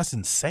me. Like, that's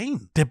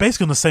insane. They're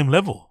basically on the same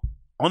level,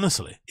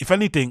 honestly. If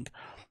anything,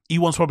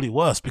 E1's probably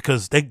worse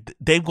because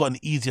they've got an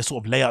easier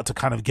sort of layout to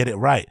kind of get it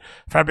right.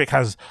 Fabric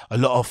has a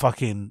lot of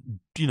fucking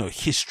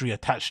history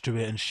attached to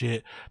it and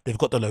shit. They've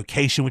got the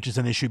location, which is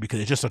an issue because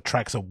it just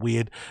attracts a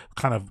weird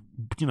kind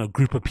of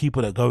group of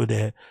people that go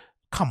there.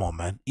 Come on,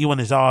 man. E1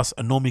 is ass.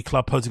 A normie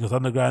club posing as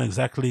underground,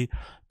 exactly.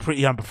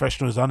 Pretty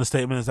unprofessional is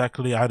understatement,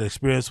 exactly. I had an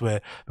experience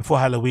where before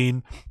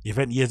Halloween, the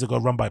event years ago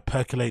run by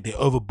Percolate, they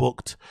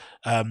overbooked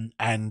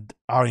and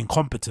are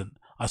incompetent.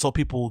 I saw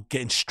people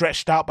getting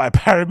stretched out by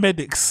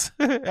paramedics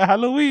at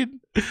Halloween.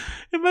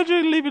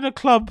 Imagine leaving a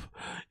club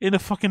in a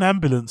fucking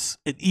ambulance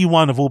in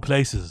E1 of all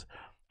places.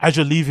 As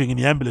you're leaving in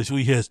the ambulance, all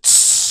you hear is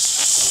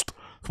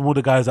from all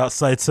the guys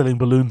outside selling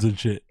balloons and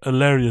shit.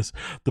 Hilarious.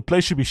 The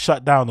place should be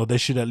shut down or they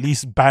should at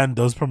least ban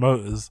those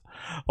promoters.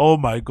 Oh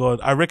my god.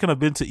 I reckon I've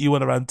been to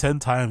E1 around 10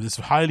 times. It's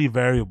highly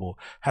variable.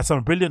 Had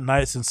some brilliant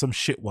nights and some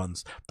shit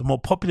ones. The more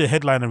popular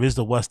headliner is,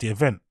 the worse the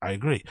event. I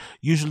agree.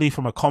 Usually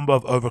from a combo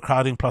of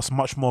overcrowding plus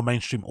much more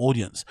mainstream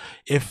audience.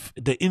 If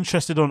the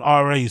interested on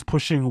RA is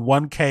pushing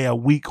 1K a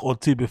week or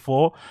two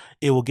before,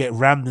 it will get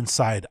rammed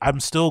inside. I'm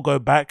still go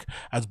back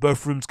as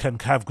both rooms can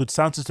have good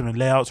sound system and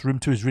layouts. Room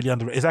 2 is really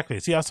underrated. Exactly.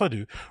 See, I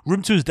do.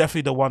 Room 2 is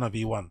definitely the one of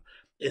E1.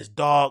 It's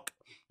dark.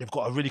 They've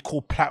got a really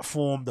cool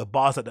platform. The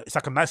bars it's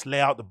like a nice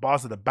layout. The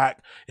bars at the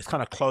back, it's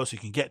kind of close. So you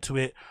can get to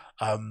it.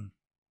 And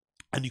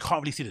you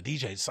can't really see the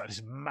DJs. It's like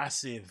this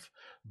massive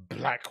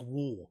black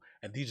wall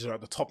and DJs are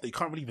at the top that you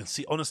can't really even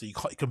see. Honestly, you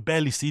can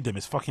barely see them.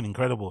 It's fucking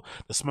incredible.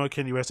 The smoke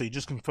anywhere, so you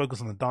just can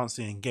focus on the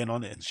dancing and getting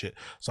on it and shit.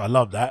 So I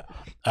love that.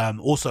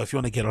 Also, if you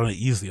want to get on it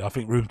easily, I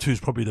think room 2 is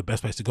probably the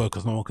best place to go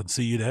because no one can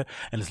see you there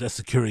and there's less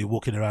security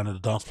walking around on the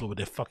dance floor with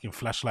their fucking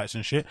flashlights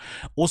and shit.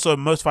 Also,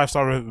 most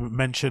 5-star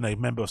mention a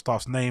member of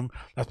staff's name.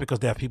 That's because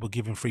they have people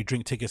giving free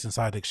drink tickets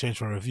inside in exchange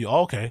for a review.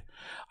 Oh, okay,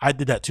 I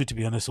did that too, to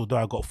be honest, although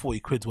I got 40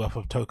 quid worth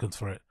of tokens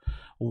for it.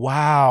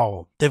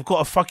 Wow, they've got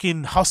a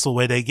fucking hustle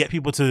where they get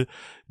people to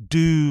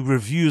do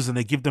reviews and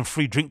they give them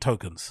free drink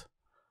tokens.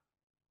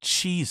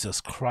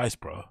 Jesus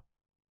Christ, bro.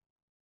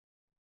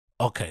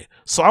 Okay,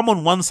 so I'm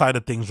on one side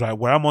of things, right,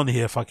 where I'm on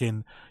here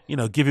fucking,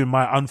 giving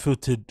my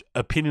unfiltered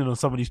opinion on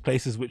some of these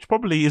places, which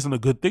probably isn't a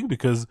good thing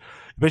because,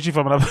 especially if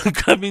I'm an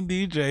upcoming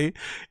DJ,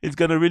 it's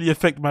going to really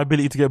affect my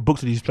ability to get booked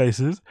to these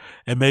places.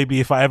 And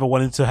maybe if I ever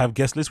wanted to have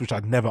guest lists, which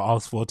I'd never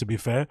asked for, to be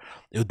fair,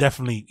 it'll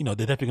definitely, they're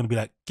definitely going to be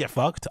like, get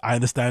fucked. I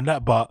understand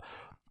that, but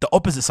the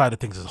opposite side of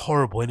things is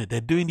horrible, innit?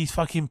 They're doing these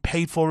fucking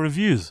paid for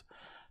reviews.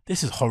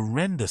 This is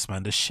horrendous,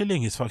 man. The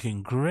shilling is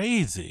fucking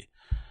crazy.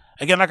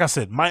 Again, like I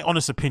said, my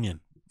honest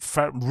opinion,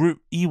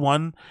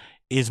 E1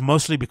 is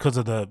mostly because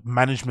of the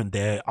management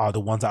there are the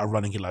ones that are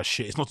running it like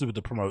shit. It's not to do with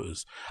the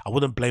promoters. I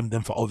wouldn't blame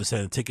them for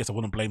overselling tickets. I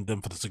wouldn't blame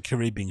them for the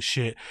security being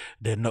shit,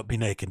 there not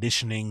being air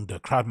conditioning, the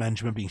crowd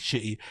management being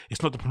shitty.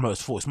 It's not the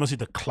promoter's fault. It's mostly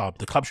the club.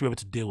 The club should be able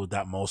to deal with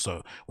that more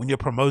so. When you're a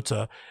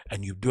promoter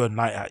and you do a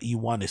night at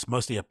E1, it's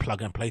mostly a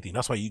plug and play thing.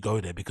 That's why you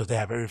go there, because they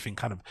have everything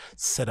kind of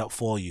set up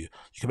for you.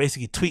 You can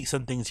basically tweak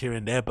some things here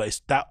and there, but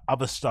it's that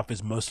other stuff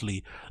is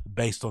mostly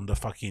based on the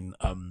fucking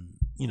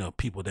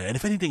people there. And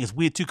if anything, it's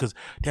weird too because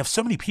they have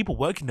so many people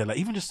working there. Like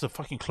even just the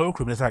fucking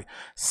cloakroom, there's like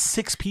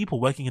 6 people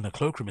working in the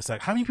cloakroom. It's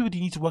like, how many people do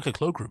you need to work a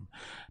cloakroom?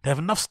 They have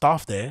enough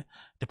staff there.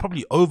 They're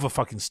probably over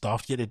fucking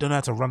staffed, yet they don't know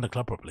how to run the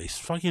club properly. It's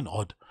fucking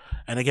odd.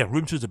 And again,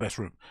 room 2 is the best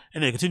room.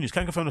 And it continues.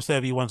 Can confirm the stay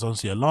of E1's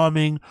honestly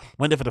alarming.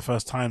 Went there for the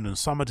first time in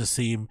summer to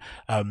see him,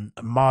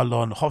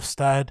 Marlon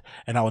Hofstad,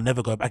 and I will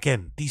never go.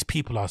 Again, these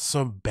people are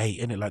so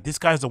bait, innit? Like, this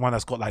guy's the one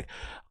that's got like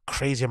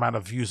crazy amount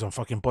of views on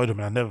fucking Boydom,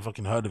 and I never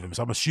fucking heard of him.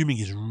 So I'm assuming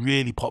he's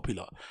really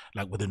popular,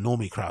 like with the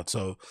normie crowd.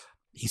 So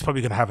he's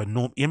probably gonna have a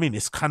norm. I mean,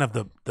 it's kind of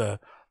the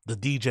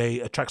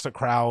DJ attracts a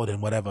crowd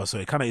and whatever. So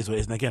it kind of is what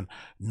it is. And again,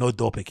 no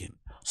door picking.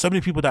 So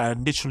many people that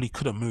literally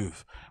couldn't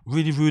move.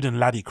 Really rude and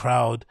laddie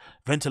crowd.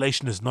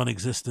 Ventilation is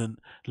non-existent.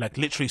 Like,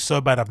 literally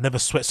so bad I've never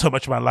sweat so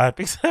much in my life.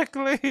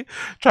 Exactly.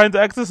 Trying to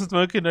access the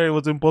smoking area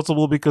was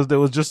impossible because there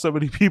was just so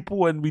many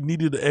people and we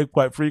needed the air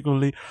quite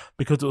frequently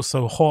because it was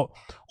so hot.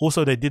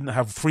 Also, they didn't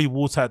have free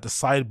water at the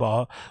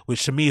sidebar,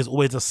 which to me is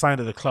always a sign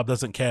that the club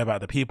doesn't care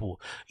about the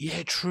people.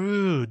 Yeah,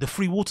 true. The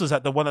free water's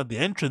at the one at the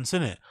entrance,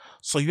 innit?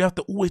 So you have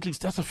to always leave.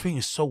 That's the thing.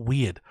 It's so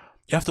weird.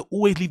 You have to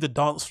always leave the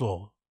dance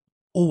floor.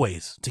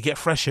 Always, to get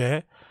fresh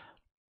air,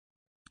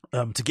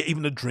 to get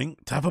even a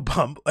drink, to have a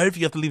bump. Everything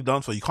you have to leave the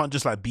dance floor. You can't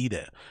just like be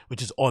there,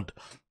 which is odd.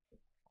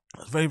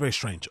 It's very, very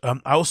strange.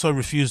 I was also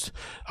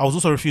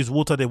refused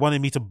water. They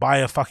wanted me to buy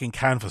a fucking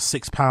can for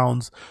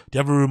 £6. The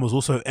other room was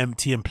also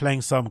empty and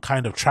playing some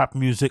kind of trap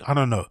music. I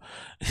don't know.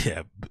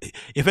 Yeah,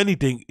 if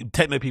anything,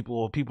 techno people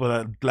or people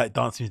that like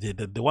dance music,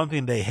 the one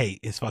thing they hate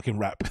is fucking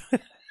rap.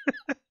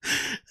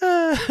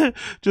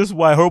 Just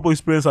why horrible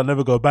experience. I'll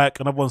never go back.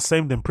 Another one,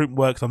 same than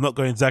Printworks. I'm not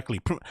going exactly.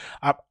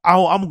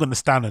 I'm going to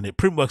stand on it.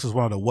 Printworks is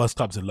one of the worst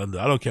clubs in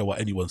London. I don't care what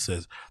anyone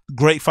says.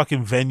 Great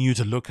fucking venue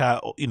to look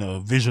at, you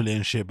know, visually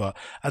and shit, but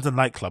as a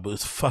nightclub, it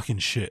was fucking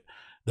shit.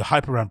 The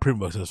hype around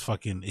Printworks is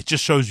fucking, it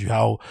just shows you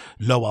how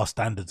low our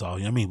standards are.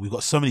 You know what I mean? We've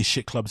got so many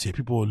shit clubs here.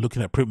 People are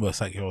looking at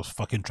Printworks like it was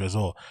fucking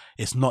Tresor.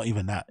 It's not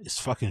even that. It's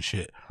fucking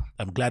shit.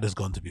 I'm glad it's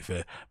gone, to be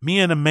fair. Me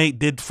and a mate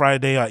did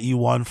Friday at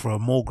E1 for a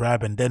more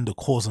grab and then the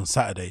cause on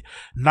Saturday.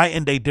 Night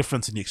and day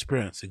difference in the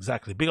experience.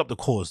 Exactly. Big up the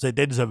cause. They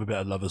deserve a bit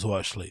of love as well,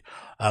 actually.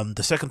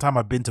 The second time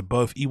I've been to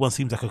both, E1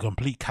 seems like a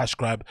complete cash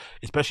grab,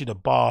 especially the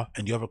bar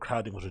and the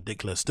overcrowding was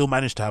ridiculous. Still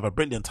managed to have a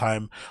brilliant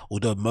time,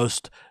 although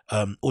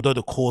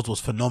the cause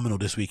was phenomenal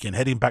this weekend.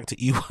 Heading back to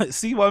E1.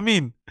 See what I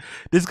mean?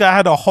 This guy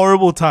had a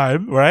horrible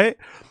time, right?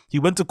 He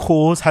went to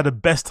Cause, had the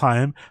best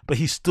time, but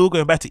he's still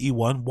going back to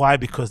E1. Why?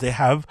 Because they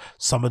have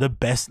some of the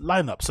best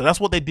lineups. So that's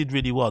what they did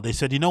really well. They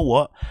said, you know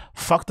what?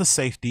 Fuck the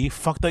safety,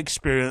 fuck the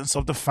experience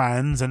of the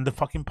fans and the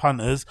fucking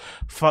punters,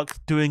 fuck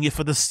doing it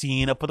for the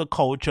scene or for the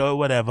culture or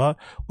whatever.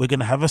 We're going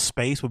to have a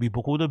space where we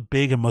book all the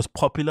big and most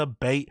popular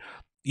bait,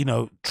 you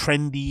know,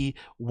 trendy,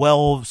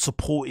 well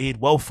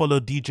supported, well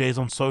followed DJs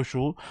on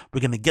social.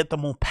 We're gonna get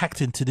them all packed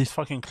into this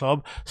fucking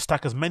club,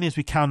 stack as many as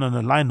we can on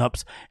the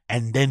lineups,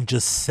 and then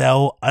just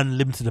sell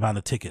unlimited amount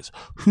of tickets.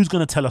 Who's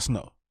gonna tell us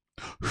no?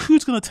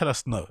 Who's gonna tell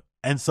us no?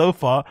 And so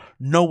far,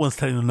 no one's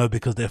telling them no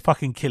because they're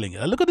fucking killing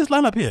it. Look at this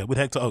lineup here with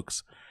Hector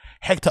Oaks,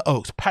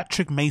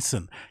 Patrick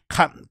Mason,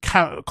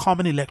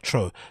 Carmen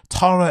Electro,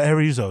 Tara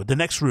Arizo. The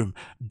next room,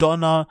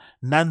 Donna,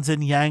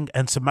 Nanzen Yang,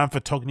 and Samantha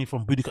Togni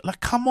from Booty. Like,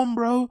 come on,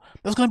 bro.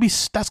 That's gonna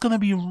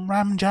be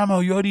Ram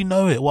Jammo. You already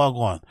know it.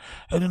 Wagwan.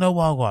 You already know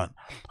Wagwan.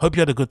 Hope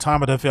you had a good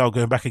time. I don't think I'll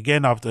go back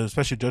again after,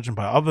 especially judging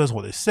by others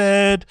what they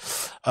said.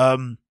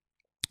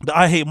 The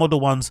I Hate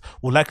Model ones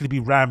will likely be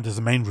rammed as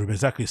the main room.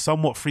 Exactly.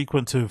 Somewhat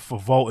frequent for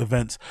Vault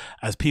events,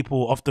 as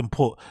people often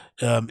put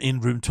in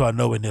room 2 are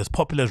nowhere near as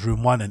popular as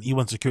room 1, and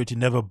E1 security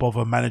never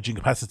bother managing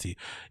capacity.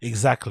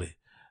 Exactly.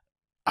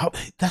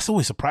 That's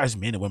always surprised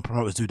me, when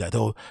promoters do that.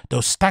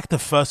 They'll stack the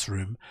first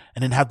room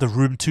and then have the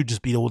room 2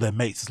 just be all their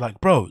mates. It's like,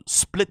 bro,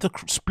 split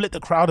the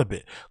crowd a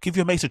bit. Give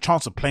your mates a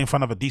chance to play in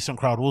front of a decent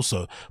crowd.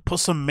 Also, put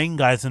some main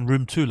guys in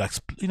room 2. Like,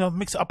 you know,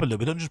 mix it up a little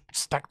bit. Don't just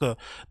stack the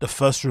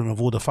first room of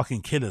all the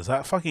fucking killers.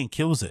 That fucking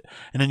kills it.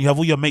 And then you have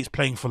all your mates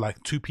playing for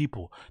like 2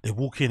 people. They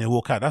walk in and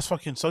walk out. That's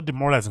fucking so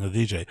demoralizing as a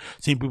DJ.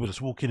 Seeing people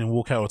just walk in and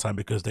walk out all the time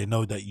because they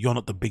know that you're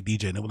not the big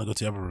DJ and they want to go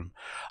to the other room.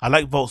 I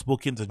like Vault's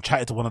bookings and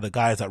chatted to one of the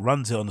guys that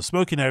runs it on the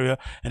smoking area,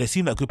 and they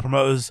seem like good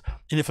promoters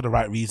in it for the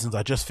right reasons.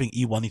 I just think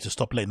E1 needs to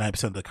stop letting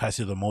 9% of the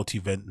capacity of the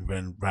multi-event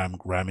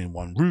ram in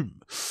one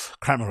room.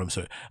 Cramming room,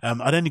 sorry. Are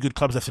there any good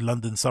clubs left in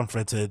London? Some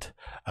threaded.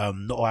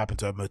 Not all happened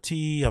to MOT.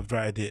 I've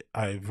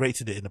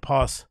rated it in the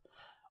past.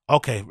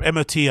 Okay,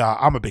 MOT,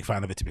 I'm a big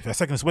fan of it, to be fair.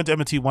 Second, I went to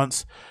MOT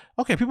once.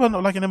 Okay, people are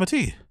not liking MOT.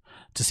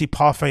 To see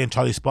Parfait and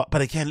Charlie Spot.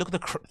 But again, look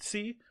at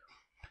see?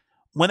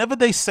 Whenever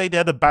they say they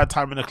had a bad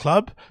time in the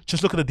club,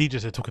 just look at the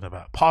DJs they're talking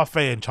about.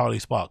 Parfait and Charlie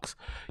Sparks.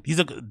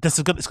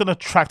 It's going to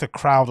attract a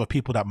crowd of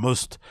people that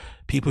most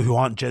people who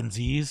aren't Gen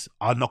Zs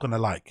are not going to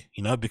like,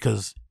 you know,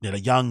 because they're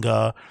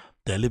younger,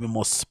 they're a little bit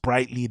more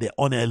sprightly, they're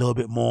on it a little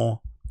bit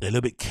more, they're a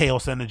little bit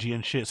chaos energy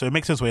and shit. So it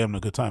makes sense why you're having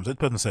a good time. So this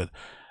person said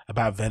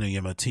about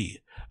venue MOT.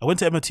 I went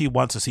to MOT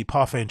once to see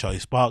Parfait and Charlie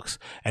Sparks,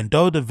 and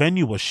though the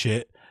venue was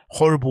shit,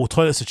 horrible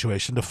toilet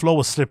situation, the floor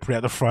was slippery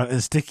at the front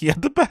and sticky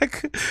at the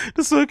back.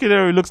 The smoking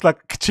area looks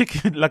like a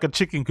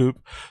chicken coop.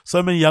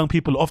 So many young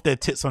people off their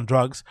tits on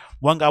drugs.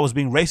 One guy was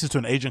being racist to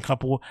an Asian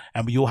couple,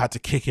 and we all had to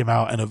kick him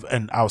out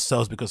and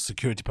ourselves because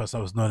security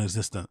personnel was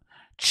non-existent.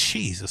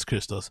 Jesus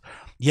Christos.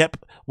 Yep,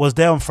 was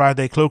there on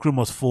Friday. Cloakroom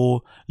was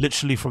full,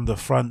 literally from the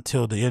front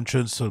till the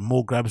entrance. So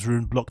more grabs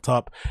room blocked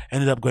up.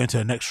 Ended up going to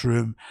the next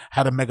room.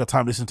 Had a mega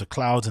time listening to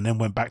Clouds, and then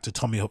went back to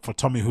Tommy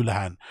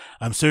Houlihan.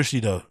 Seriously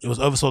though, it was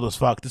oversold as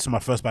fuck. This is my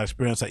first bad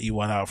experience at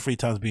E1 out of 3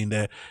 times being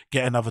there.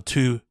 Got another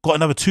 2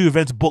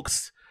 events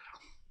booked.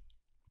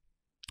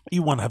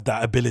 E1 have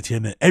that ability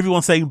in it.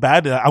 Everyone's saying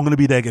bad. I'm gonna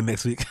be there again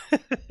next week.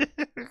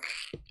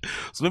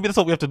 So maybe that's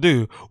what we have to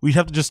do. We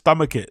have to just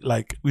stomach it.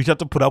 Like, we just have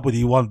to put up with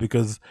E1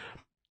 because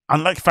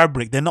unlike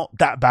Fabric, they're not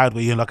that bad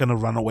where you're not going to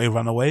run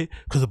away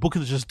because the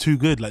booking is just too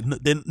good. Like,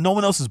 no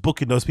one else is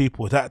booking those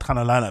people with that kind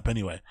of lineup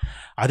anyway.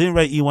 I didn't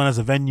rate E1 as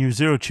a venue.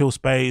 0 chill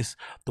space.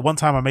 The one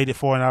time I made it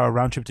 4-hour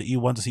round trip to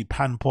E1 to see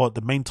Panpot,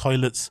 the main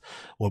toilets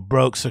were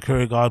broke.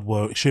 Security guard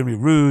were extremely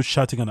rude,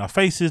 shouting in our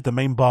faces. The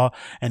main bar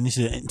and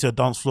into the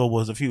dance floor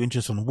was a few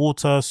inches from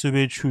water,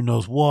 sewage, who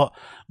knows what.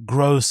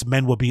 Gross.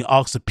 Men were being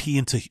asked to pee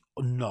into...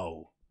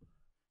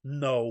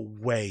 No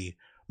way.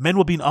 Men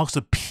were being asked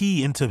to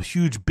pee into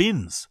huge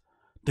bins.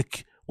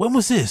 When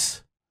was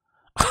this?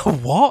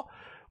 What?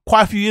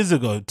 Quite a few years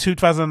ago,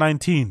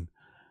 2019.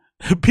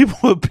 People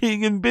were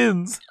peeing in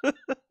bins.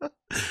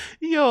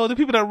 Yo, the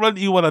people that run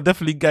E1 are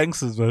definitely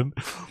gangsters, man.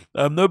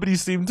 Nobody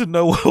seemed to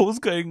know what was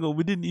going on.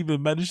 We didn't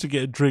even manage to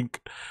get a drink.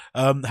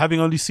 Having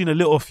only seen a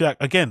little Fiac.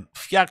 Again,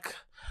 Fiac,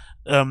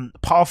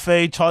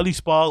 Parfait, Charlie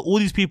Spark, all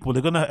these people,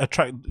 they're going to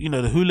attract,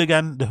 the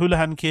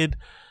hooligan kid.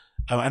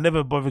 I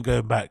never bothered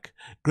going back.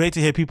 Great to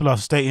hear people are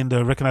stating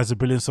they recognize the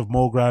brilliance of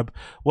Morgrab.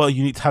 What a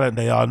unique talent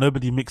they are.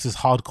 Nobody mixes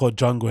hardcore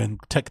jungle and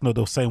techno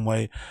the same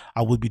way.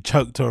 I would be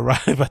choked to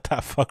arrive at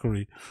that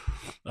fuckery.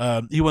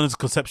 E1 is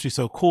conceptually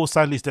so cool.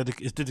 Sadly,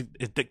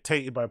 it's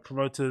dictated by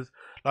promoters.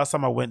 Last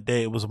time I went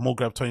there, it was a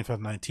Morgrab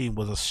 2019.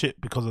 Was a shit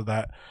because of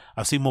that.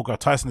 I've seen Morgrab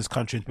twice in this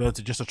country and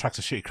it just attracts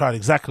a shitty crowd.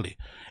 Exactly.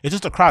 It's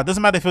just a crowd.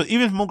 Doesn't matter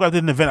even if Morgrab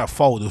did an event at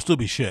Fold, it'll still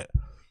be shit.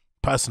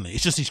 Personally,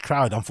 it's just his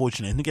crowd,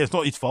 unfortunately. And again, it's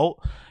not his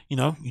fault.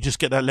 You just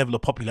get that level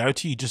of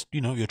popularity.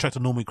 You attract a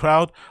normal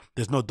crowd.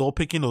 There's no door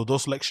picking or door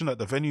selection at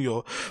the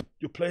venue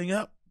you're playing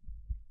at.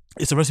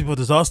 It's a recipe for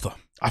disaster.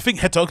 I think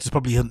Hector Oaks is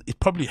probably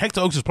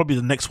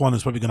the next one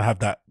who's probably going to have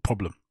that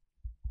problem.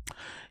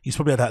 He's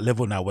probably at that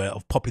level now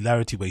of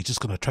popularity where he's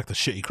just going to attract a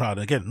shitty crowd.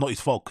 And again, not his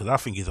fault because I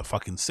think he's a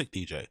fucking sick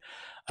DJ.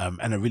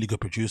 And a really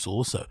good producer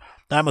also.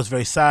 That was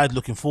very sad.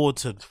 Looking forward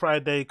to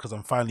Friday because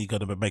I'm finally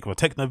going to make a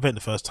techno event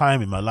the first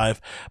time in my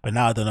life. But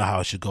now I don't know how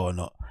I should go or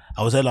not.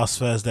 I was there last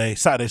Saturday,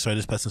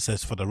 this person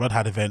says, for the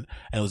Rodhad event,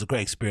 and it was a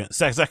great experience.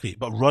 Exactly,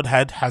 but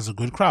Rodhad has a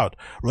good crowd.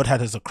 Rodhad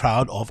has a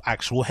crowd of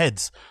actual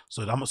heads.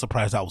 So I'm not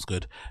surprised that was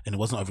good. And it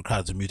wasn't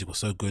overcrowded, the music was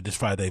so good. This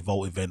Friday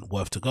Vault event,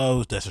 worth to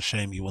go. That's a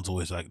shame. E1's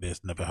always like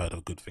this, never heard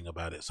a good thing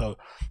about it. So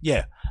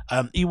yeah,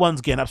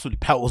 E1's getting absolutely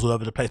pelters all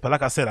over the place. But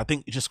like I said, I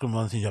think it's just going to be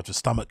one thing you have to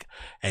stomach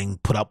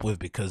and put up with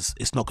because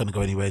it's not going to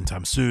go anywhere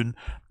anytime soon.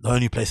 The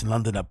only place in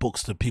London that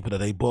books the people that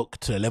they book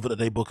to the level that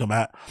they book them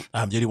at, the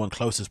only one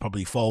close is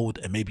probably Fold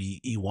and maybe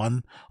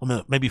E1,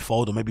 or maybe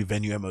Fold, or maybe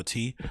Venue MOT,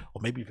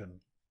 or maybe even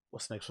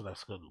what's the next one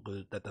that's good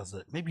that does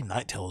it? Maybe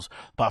Night Tales.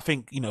 But I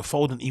think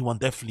Fold and E1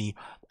 definitely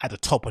at the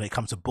top when it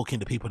comes to booking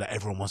the people that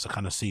everyone wants to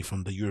kind of see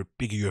from the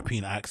bigger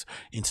European acts,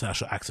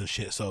 international acts and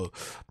shit. So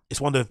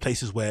it's one of the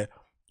places where,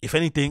 if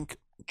anything,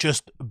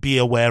 just be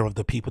aware of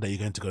the people that you're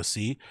going to go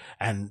see.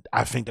 And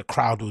I think the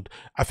crowd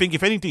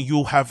if anything,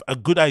 you'll have a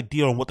good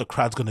idea on what the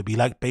crowd's going to be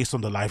like based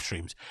on the live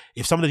streams.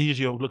 If some of the DJs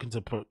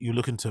you're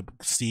looking to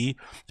see,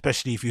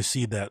 especially if you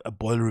see a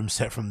boiler room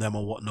set from them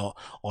or whatnot,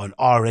 or an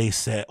RA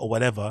set or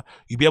whatever,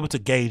 you'll be able to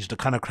gauge the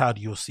kind of crowd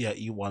you'll see at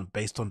E1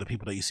 based on the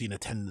people that you see in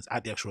attendance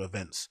at the actual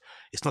events.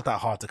 It's not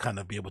that hard to kind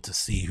of be able to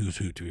see who's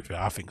who, to be fair.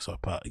 I think so,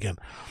 but again,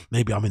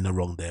 maybe I'm in the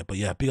wrong there. But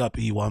yeah, big up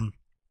E1.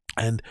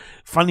 And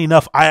funny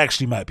enough, I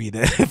actually might be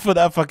there for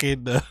that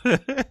fucking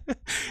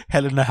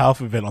Hell in the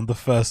House event on the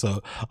 1st.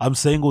 So I'm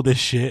saying all this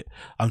shit,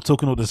 I'm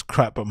talking all this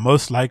crap, but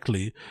most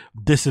likely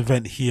this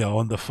event here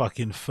on the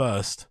fucking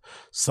 1st,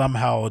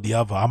 somehow or the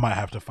other, I might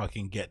have to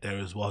fucking get there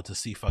as well to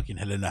see fucking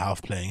Hell in the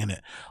House playing in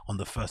it on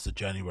the 1st of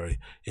January.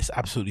 It's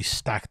absolutely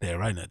stacked there,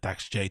 right?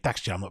 Dax J,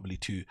 I'm not really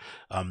too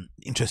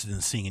interested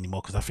in seeing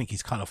anymore because I think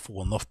he's kind of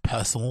fallen off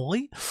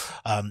personally.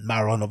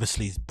 Maron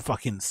obviously is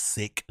fucking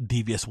sick.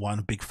 Devious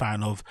One, big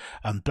fan of.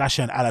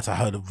 Blasher and Alat, I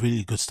heard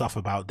really good stuff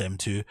about them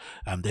too.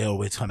 They're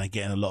always kind of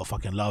getting a lot of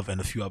fucking love,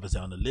 and a few others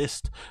there on the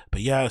list.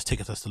 But yeah, those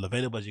tickets are still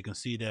available, as you can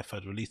see there.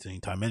 Third release,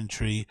 anytime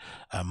entry.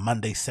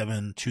 Monday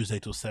 7, Tuesday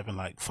till 7,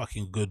 like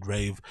fucking good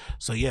rave.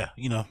 So yeah,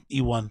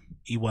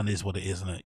 E1 is what it is, isn't it?